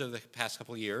browsers over the past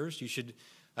couple of years. You should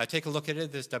take a look at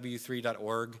it, this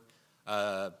w3.org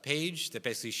page that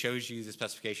basically shows you the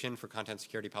specification for content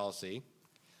security policy.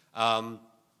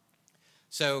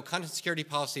 So content security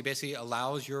policy basically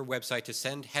allows your website to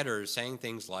send headers saying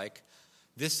things like,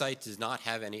 this site does not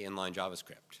have any inline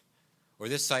JavaScript, or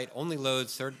this site only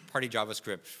loads third-party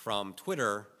JavaScript from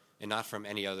Twitter and not from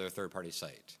any other third-party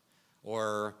site,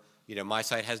 or my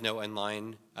site has no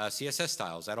inline CSS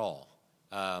styles at all.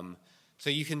 So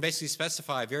you can basically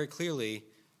specify very clearly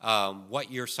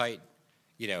what your site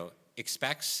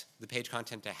expects the page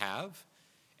content to have.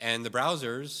 And the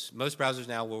browsers, most browsers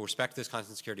now will respect this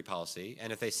content security policy.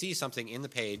 And if they see something in the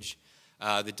page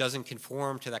that doesn't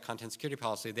conform to that content security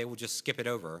policy, they will just skip it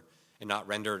over and not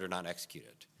render it or not execute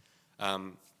it.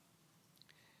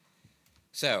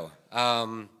 So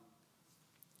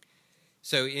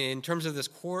in terms of this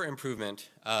core improvement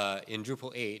in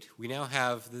Drupal 8, we now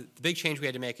have the big change we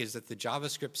had to make is that the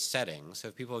JavaScript settings, so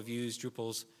if people have used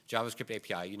Drupal's JavaScript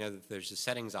API, you know that there's a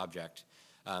settings object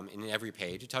in every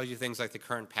page. It tells you things like the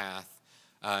current path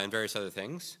and various other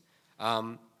things.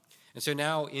 And so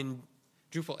now in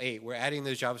Drupal 8, we're adding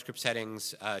those JavaScript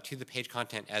settings to the page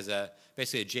content as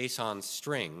basically a JSON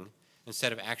string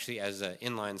instead of actually as an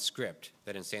inline script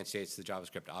that instantiates the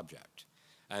JavaScript object.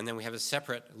 And then we have a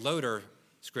separate loader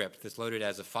script that's loaded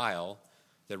as a file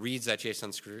that reads that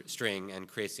JSON string and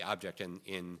creates the object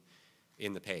in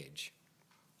the page.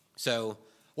 So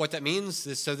what that means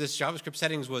is, so this JavaScript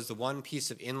settings was the one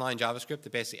piece of inline JavaScript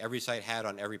that basically every site had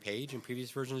on every page in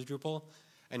previous versions of Drupal.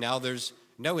 And now there's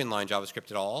no inline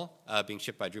JavaScript at all being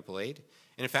shipped by Drupal 8.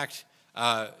 And in fact,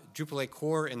 Drupal 8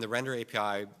 core in the render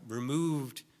API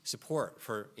removed support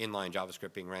for inline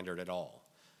JavaScript being rendered at all.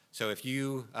 So if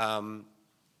you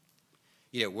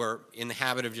we're in the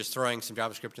habit of just throwing some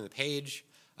JavaScript in the page,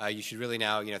 you should really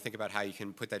now think about how you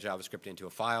can put that JavaScript into a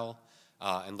file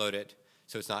and load it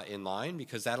so it's not inline,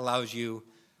 because that allows you,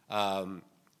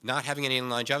 not having any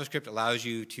inline JavaScript allows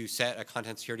you to set a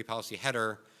content security policy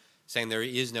header saying there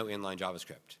is no inline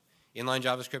JavaScript. Inline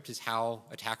JavaScript is how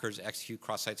attackers execute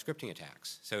cross-site scripting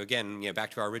attacks. So again,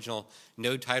 back to our original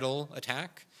node title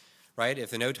attack, right? If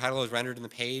the node title is rendered in the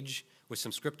page with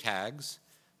some script tags,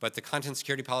 but the content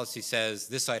security policy says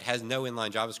this site has no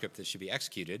inline JavaScript that should be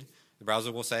executed, the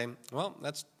browser will say, well,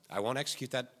 I won't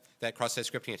execute that cross-site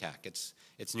scripting attack.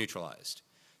 It's neutralized.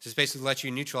 So this basically lets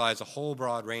you neutralize a whole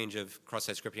broad range of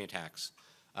cross-site scripting attacks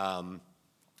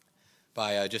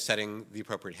by just setting the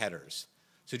appropriate headers.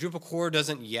 So Drupal core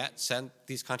doesn't yet send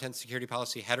these content security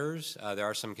policy headers. There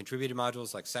are some contributed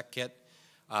modules like SecKit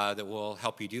that will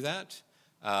help you do that.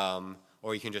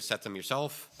 Or you can just set them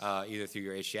yourself, either through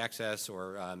your htaccess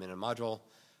or in a module.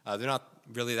 They're not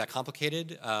really that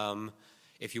complicated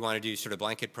if you want to do sort of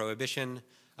blanket prohibition,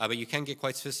 but you can get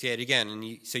quite sophisticated again.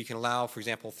 And so you can allow, for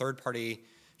example, third-party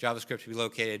JavaScript to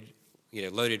be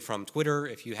loaded from Twitter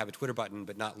if you have a Twitter button,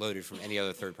 but not loaded from any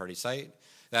other third-party site.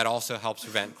 That also helps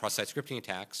prevent cross-site scripting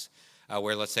attacks,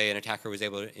 where let's say an attacker was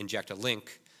able to inject a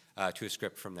link to a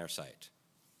script from their site.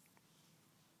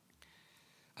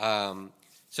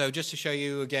 So just to show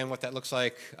you again what that looks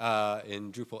like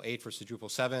in Drupal 8 versus Drupal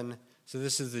 7. So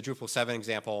this is the Drupal 7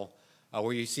 example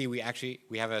where you see we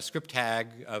have a script tag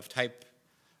of type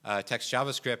text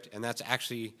JavaScript, and that's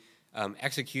actually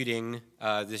executing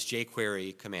this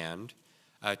jQuery command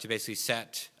to basically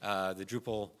set the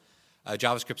Drupal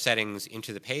JavaScript settings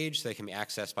into the page so they can be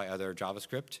accessed by other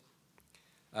JavaScript.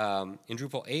 In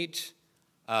Drupal 8,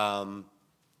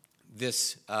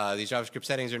 these JavaScript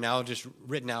settings are now just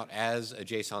written out as a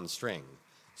JSON string.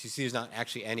 So you see there's not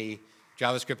actually any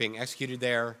JavaScript being executed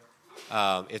there.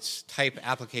 It's type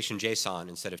application JSON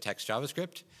instead of text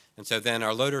JavaScript. And so then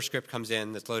our loader script comes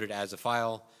in that's loaded as a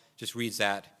file, just reads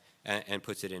that and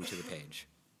puts it into the page.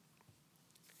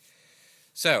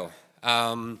 So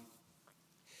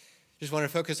just want to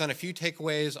focus on a few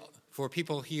takeaways for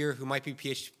people here who might be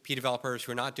PHP developers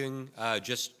who are not doing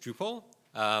just Drupal.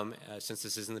 Since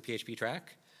this is in the PHP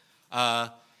track.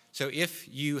 So if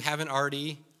you haven't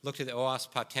already looked at the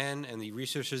OWASP Top 10 and the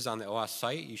resources on the OWASP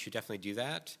site, you should definitely do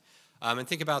that. And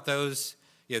think about those,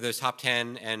 those top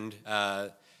 10 and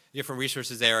different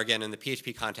resources there, again, in the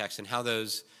PHP context, and how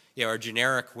those are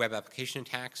generic web application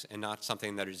attacks and not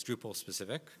something that is Drupal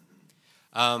specific.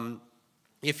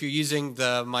 If you're using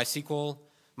the MySQL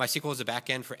is a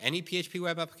backend for any PHP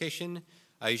web application,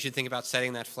 you should think about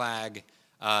setting that flag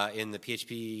in the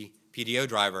PHP PDO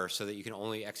driver so that you can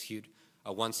only execute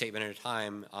one statement at a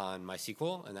time on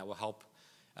MySQL, and that will help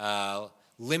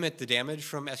limit the damage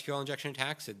from SQL injection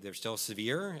attacks. They're still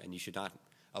severe, and you should not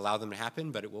allow them to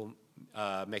happen, but it will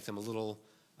make them a little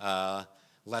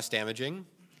less damaging.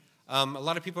 A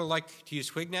lot of people like to use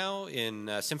Twig now in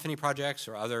Symfony projects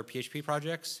or other PHP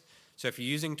projects. So if you're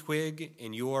using Twig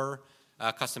in your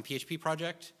custom PHP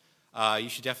project, you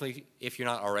should definitely, if you're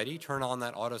not already, turn on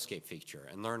that autoscape feature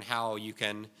and learn how you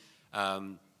can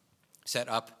set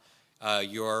up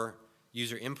your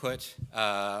user input,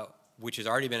 which has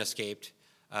already been escaped,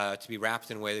 to be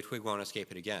wrapped in a way that Twig won't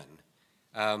escape it again.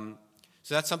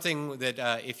 So that's something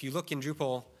that if you look in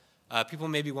Drupal, people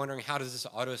may be wondering, how does this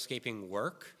auto-escaping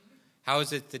work? How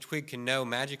is it that Twig can know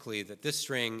magically that this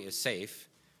string is safe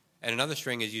and another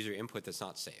string is user input that's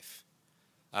not safe?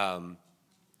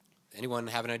 Anyone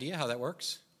have an idea how that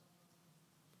works?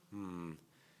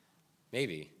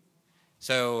 Maybe.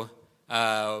 So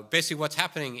basically what's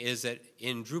happening is that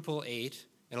in Drupal 8,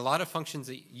 and a lot of functions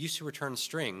that used to return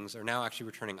strings are now actually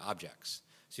returning objects.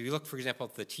 So if you look, for example,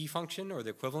 at the T function or the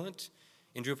equivalent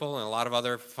in Drupal and a lot of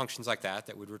other functions like that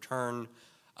that would return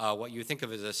what you would think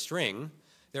of as a string,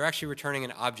 they're actually returning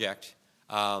an object.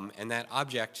 And that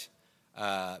object,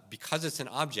 because it's an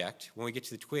object, when we get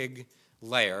to the Twig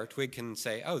layer, Twig can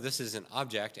say, oh, this is an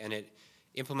object, and it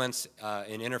implements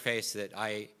an interface that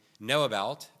I know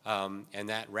about, and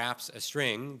that wraps a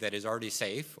string that is already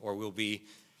safe or will be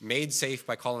made safe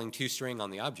by calling toString on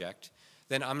the object,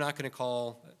 then I'm not going to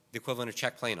call the equivalent of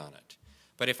check plain on it.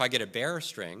 But if I get a bare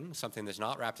string, something that's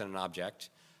not wrapped in an object,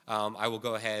 I will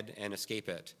go ahead and escape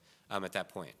it at that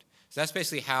point. So that's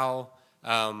basically how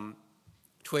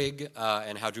Twig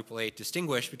and how Drupal 8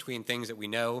 distinguish between things that we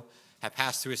know have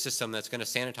passed through a system that's going to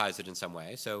sanitize it in some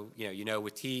way. So you know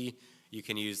with T, you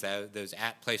can use those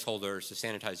 @ placeholders to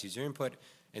sanitize user input,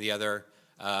 and the other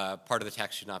part of the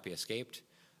text should not be escaped.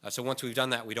 So once we've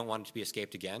done that, we don't want it to be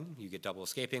escaped again. You get double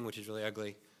escaping, which is really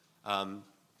ugly. And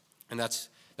that's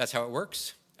how it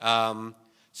works.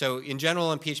 So in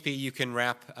general in PHP, you can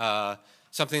wrap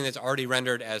something that's already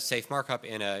rendered as safe markup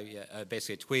in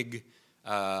basically a Twig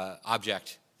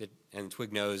object, and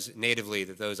Twig knows natively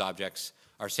that those objects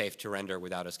are safe to render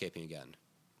without escaping again.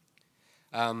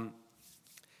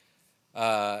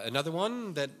 Another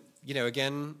one that,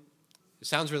 again,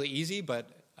 sounds really easy, but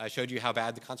I showed you how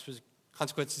bad the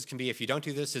consequences can be if you don't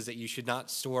do this, is that you should not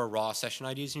store raw session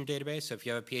IDs in your database. So if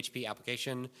you have a PHP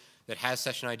application that has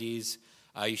session IDs,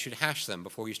 you should hash them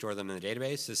before you store them in the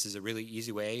database. This is a really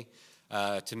easy way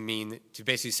to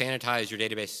basically sanitize your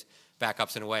database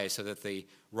backups in a way so that the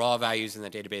raw values in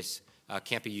that database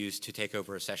can't be used to take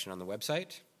over a session on the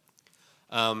website.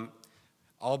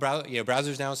 All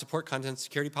browsers now support content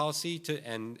security policy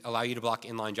and allow you to block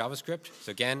inline JavaScript.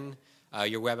 So again,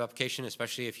 your web application,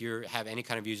 especially if you have any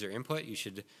kind of user input, you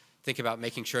should think about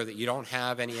making sure that you don't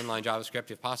have any inline JavaScript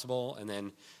if possible, and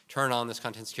then turn on this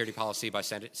content security policy by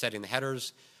setting the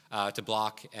headers to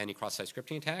block any cross-site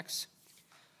scripting attacks.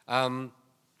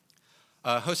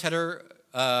 Host header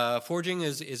forging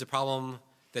is a problem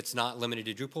that's not limited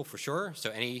to Drupal for sure. So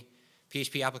any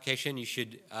PHP application, you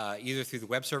should either through the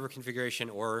web server configuration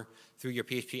or through your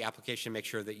PHP application make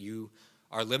sure that you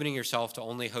are limiting yourself to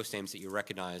only host names that you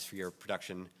recognize for your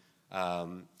production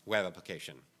web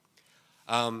application.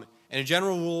 And a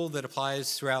general rule that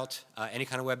applies throughout any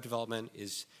kind of web development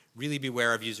is really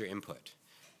beware of user input.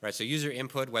 Right? So user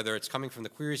input, whether it's coming from the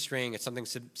query string, it's something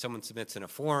someone submits in a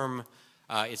form,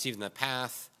 it's even the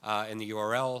path in the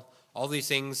URL, all these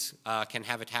things can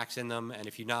have attacks in them, and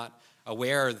if you're not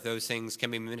aware that those things can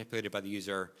be manipulated by the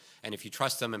user, and if you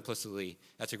trust them implicitly,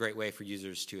 that's a great way for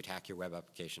users to attack your web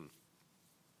application.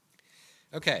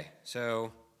 Okay,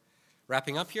 so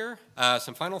wrapping up here,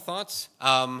 some final thoughts.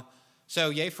 So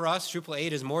yay for us, Drupal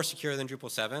 8 is more secure than Drupal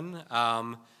 7,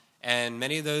 and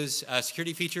many of those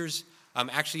security features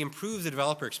actually improve the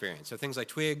developer experience. So things like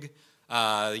Twig,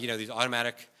 these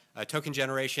automatic token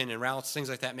generation and routes, things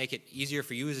like that make it easier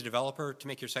for you as a developer to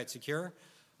make your site secure,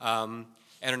 and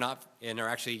are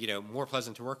actually more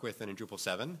pleasant to work with than in Drupal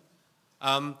 7.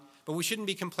 But we shouldn't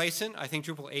be complacent. I think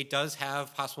Drupal 8 does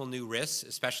have possible new risks,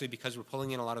 especially because we're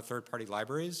pulling in a lot of third-party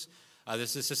libraries.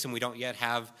 This is a system we don't yet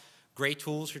have great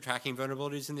tools for tracking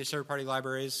vulnerabilities in these third-party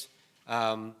libraries.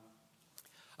 Also,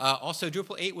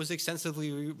 Drupal 8 was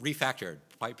extensively refactored.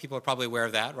 People are probably aware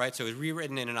of that, right? So it was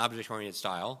rewritten in an object-oriented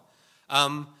style.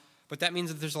 But that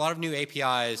means that there's a lot of new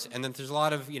APIs, and then there's a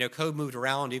lot of code moved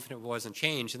around even if it wasn't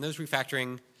changed. And those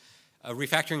refactorings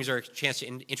are a chance to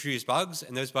introduce bugs,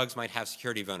 and those bugs might have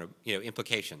security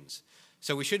implications.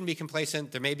 So we shouldn't be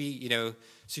complacent. There may be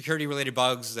security-related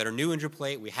bugs that are new in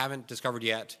Drupal 8 we haven't discovered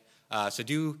yet. So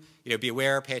do be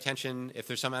aware, pay attention if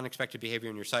there's some unexpected behavior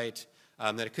in your site,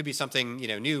 that it could be something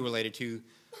new related to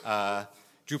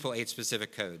Drupal 8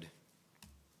 specific code.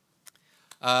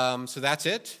 So that's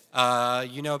it.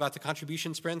 About the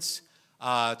contribution sprints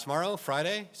tomorrow,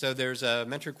 Friday. So there's a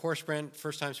mentored core sprint,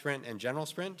 first time sprint, and general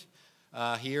sprint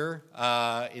here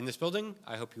in this building.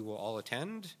 I hope you will all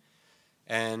attend.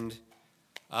 And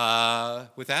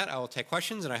With that, I will take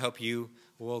questions, and I hope you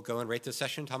will go and rate this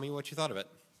session. Tell me what you thought of it.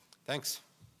 Thanks.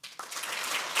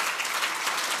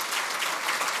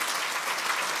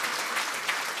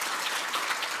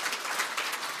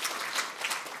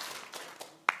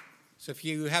 So if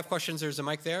you have questions, there's a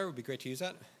mic there. It would be great to use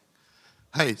that.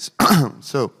 Hi.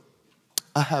 So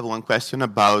I have one question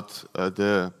about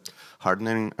the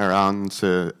hardening around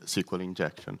SQL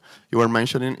injection. You were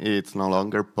mentioning it's no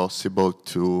longer possible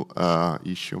to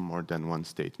issue more than one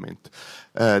statement.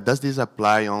 Does this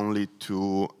apply only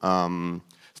to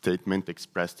statement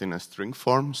expressed in a string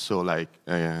form, so like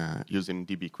using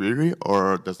DB query,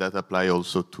 or does that apply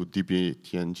also to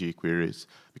DB-TNG queries?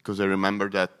 Because I remember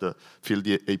that the field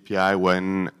API,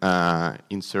 when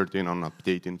inserting or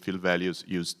updating field values,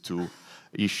 used to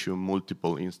issue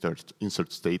multiple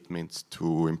insert statements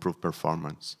to improve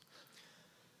performance.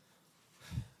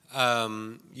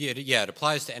 Yeah, it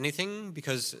applies to anything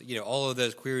because all of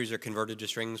those queries are converted to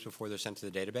strings before they're sent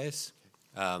to the database.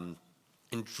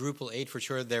 In Drupal 8, for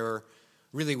sure, there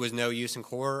really was no use in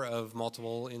core of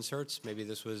multiple inserts. Maybe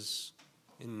this was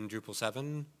in Drupal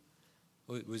 7.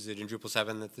 Was it in Drupal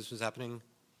 7 that this was happening?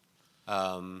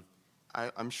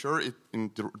 I'm sure in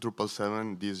Drupal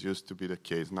 7 this used to be the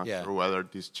case. Not sure whether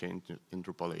this changed in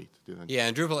Drupal 8. Yeah,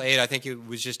 in Drupal 8, I think it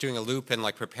was just doing a loop and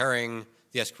like preparing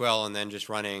the SQL and then just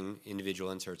running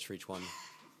individual inserts for each one.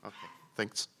 Okay,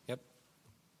 thanks. Yep.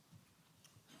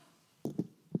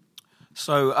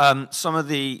 So some of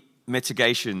the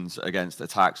mitigations against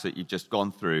attacks that you've just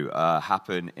gone through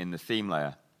happen in the theme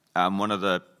layer. One of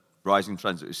the rising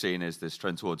trends that we've seen is this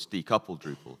trend towards decoupled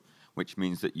Drupal, which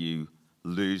means that you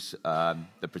lose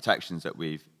the protections that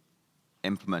we've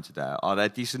implemented there. Are there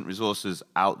decent resources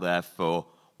out there for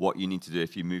what you need to do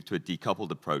if you move to a decoupled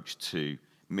approach to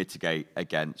mitigate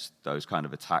against those kind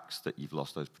of attacks that you've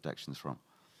lost those protections from?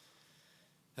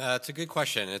 It's a good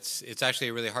question. It's actually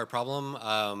a really hard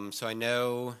problem. So I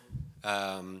know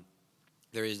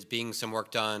there is being some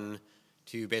work done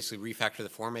to basically refactor the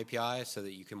form API so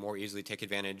that you can more easily take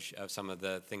advantage of some of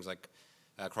the things like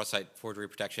cross-site forgery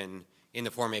protection in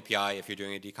the form API if you're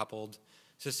doing a decoupled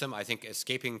system. I think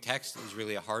escaping text is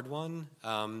really a hard one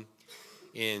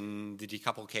in the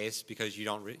decoupled case because you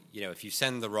don't, if you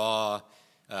send the raw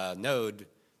node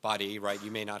body, right,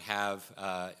 you may not have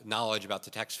knowledge about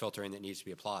the text filtering that needs to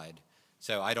be applied.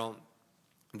 So I don't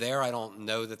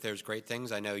know that there's great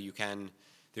things. I know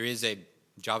there is a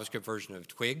JavaScript version of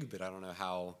Twig, but I don't know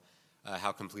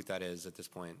how complete that is at this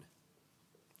point.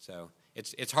 So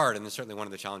it's hard, and it's certainly one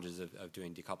of the challenges of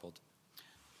doing decoupled.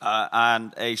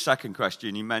 And a second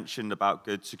question, you mentioned about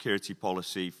good security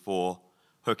policy for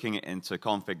hooking it into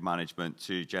config management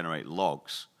to generate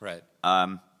logs. Right.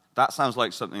 That sounds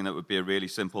like something that would be a really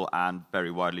simple and very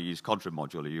widely used contrib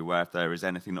module. Are you aware if there is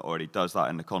anything that already does that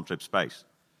in the contrib space?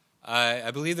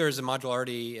 I believe there is a module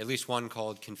already, at least one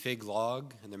called config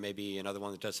log, and there may be another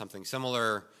one that does something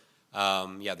similar.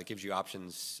 That gives you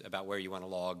options about where you want to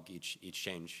log each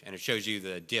change, and it shows you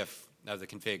the diff of the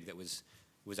config that was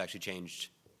actually changed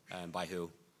by who.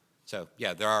 So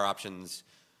yeah, there are options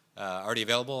already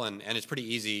available, and it's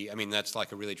pretty easy. I mean, that's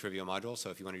like a really trivial module. So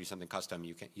if you want to do something custom,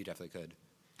 you definitely could.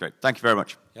 Great, thank you very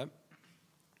much. Yep.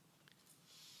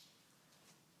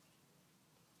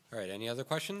 All right, any other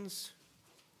questions?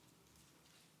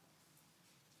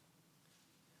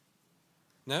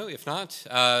 No, if not,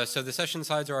 so the session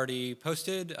slides are already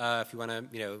posted. If you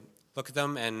want to, look at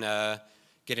them and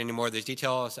get any more of those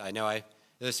details, I know as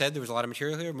I said, there was a lot of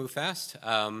material here. Move fast.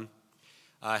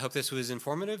 I hope this was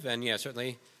informative, and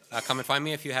certainly come and find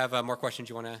me if you have more questions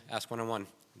you want to ask one-on-one.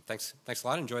 Thanks a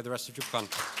lot. Enjoy the rest of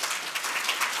DrupalCon.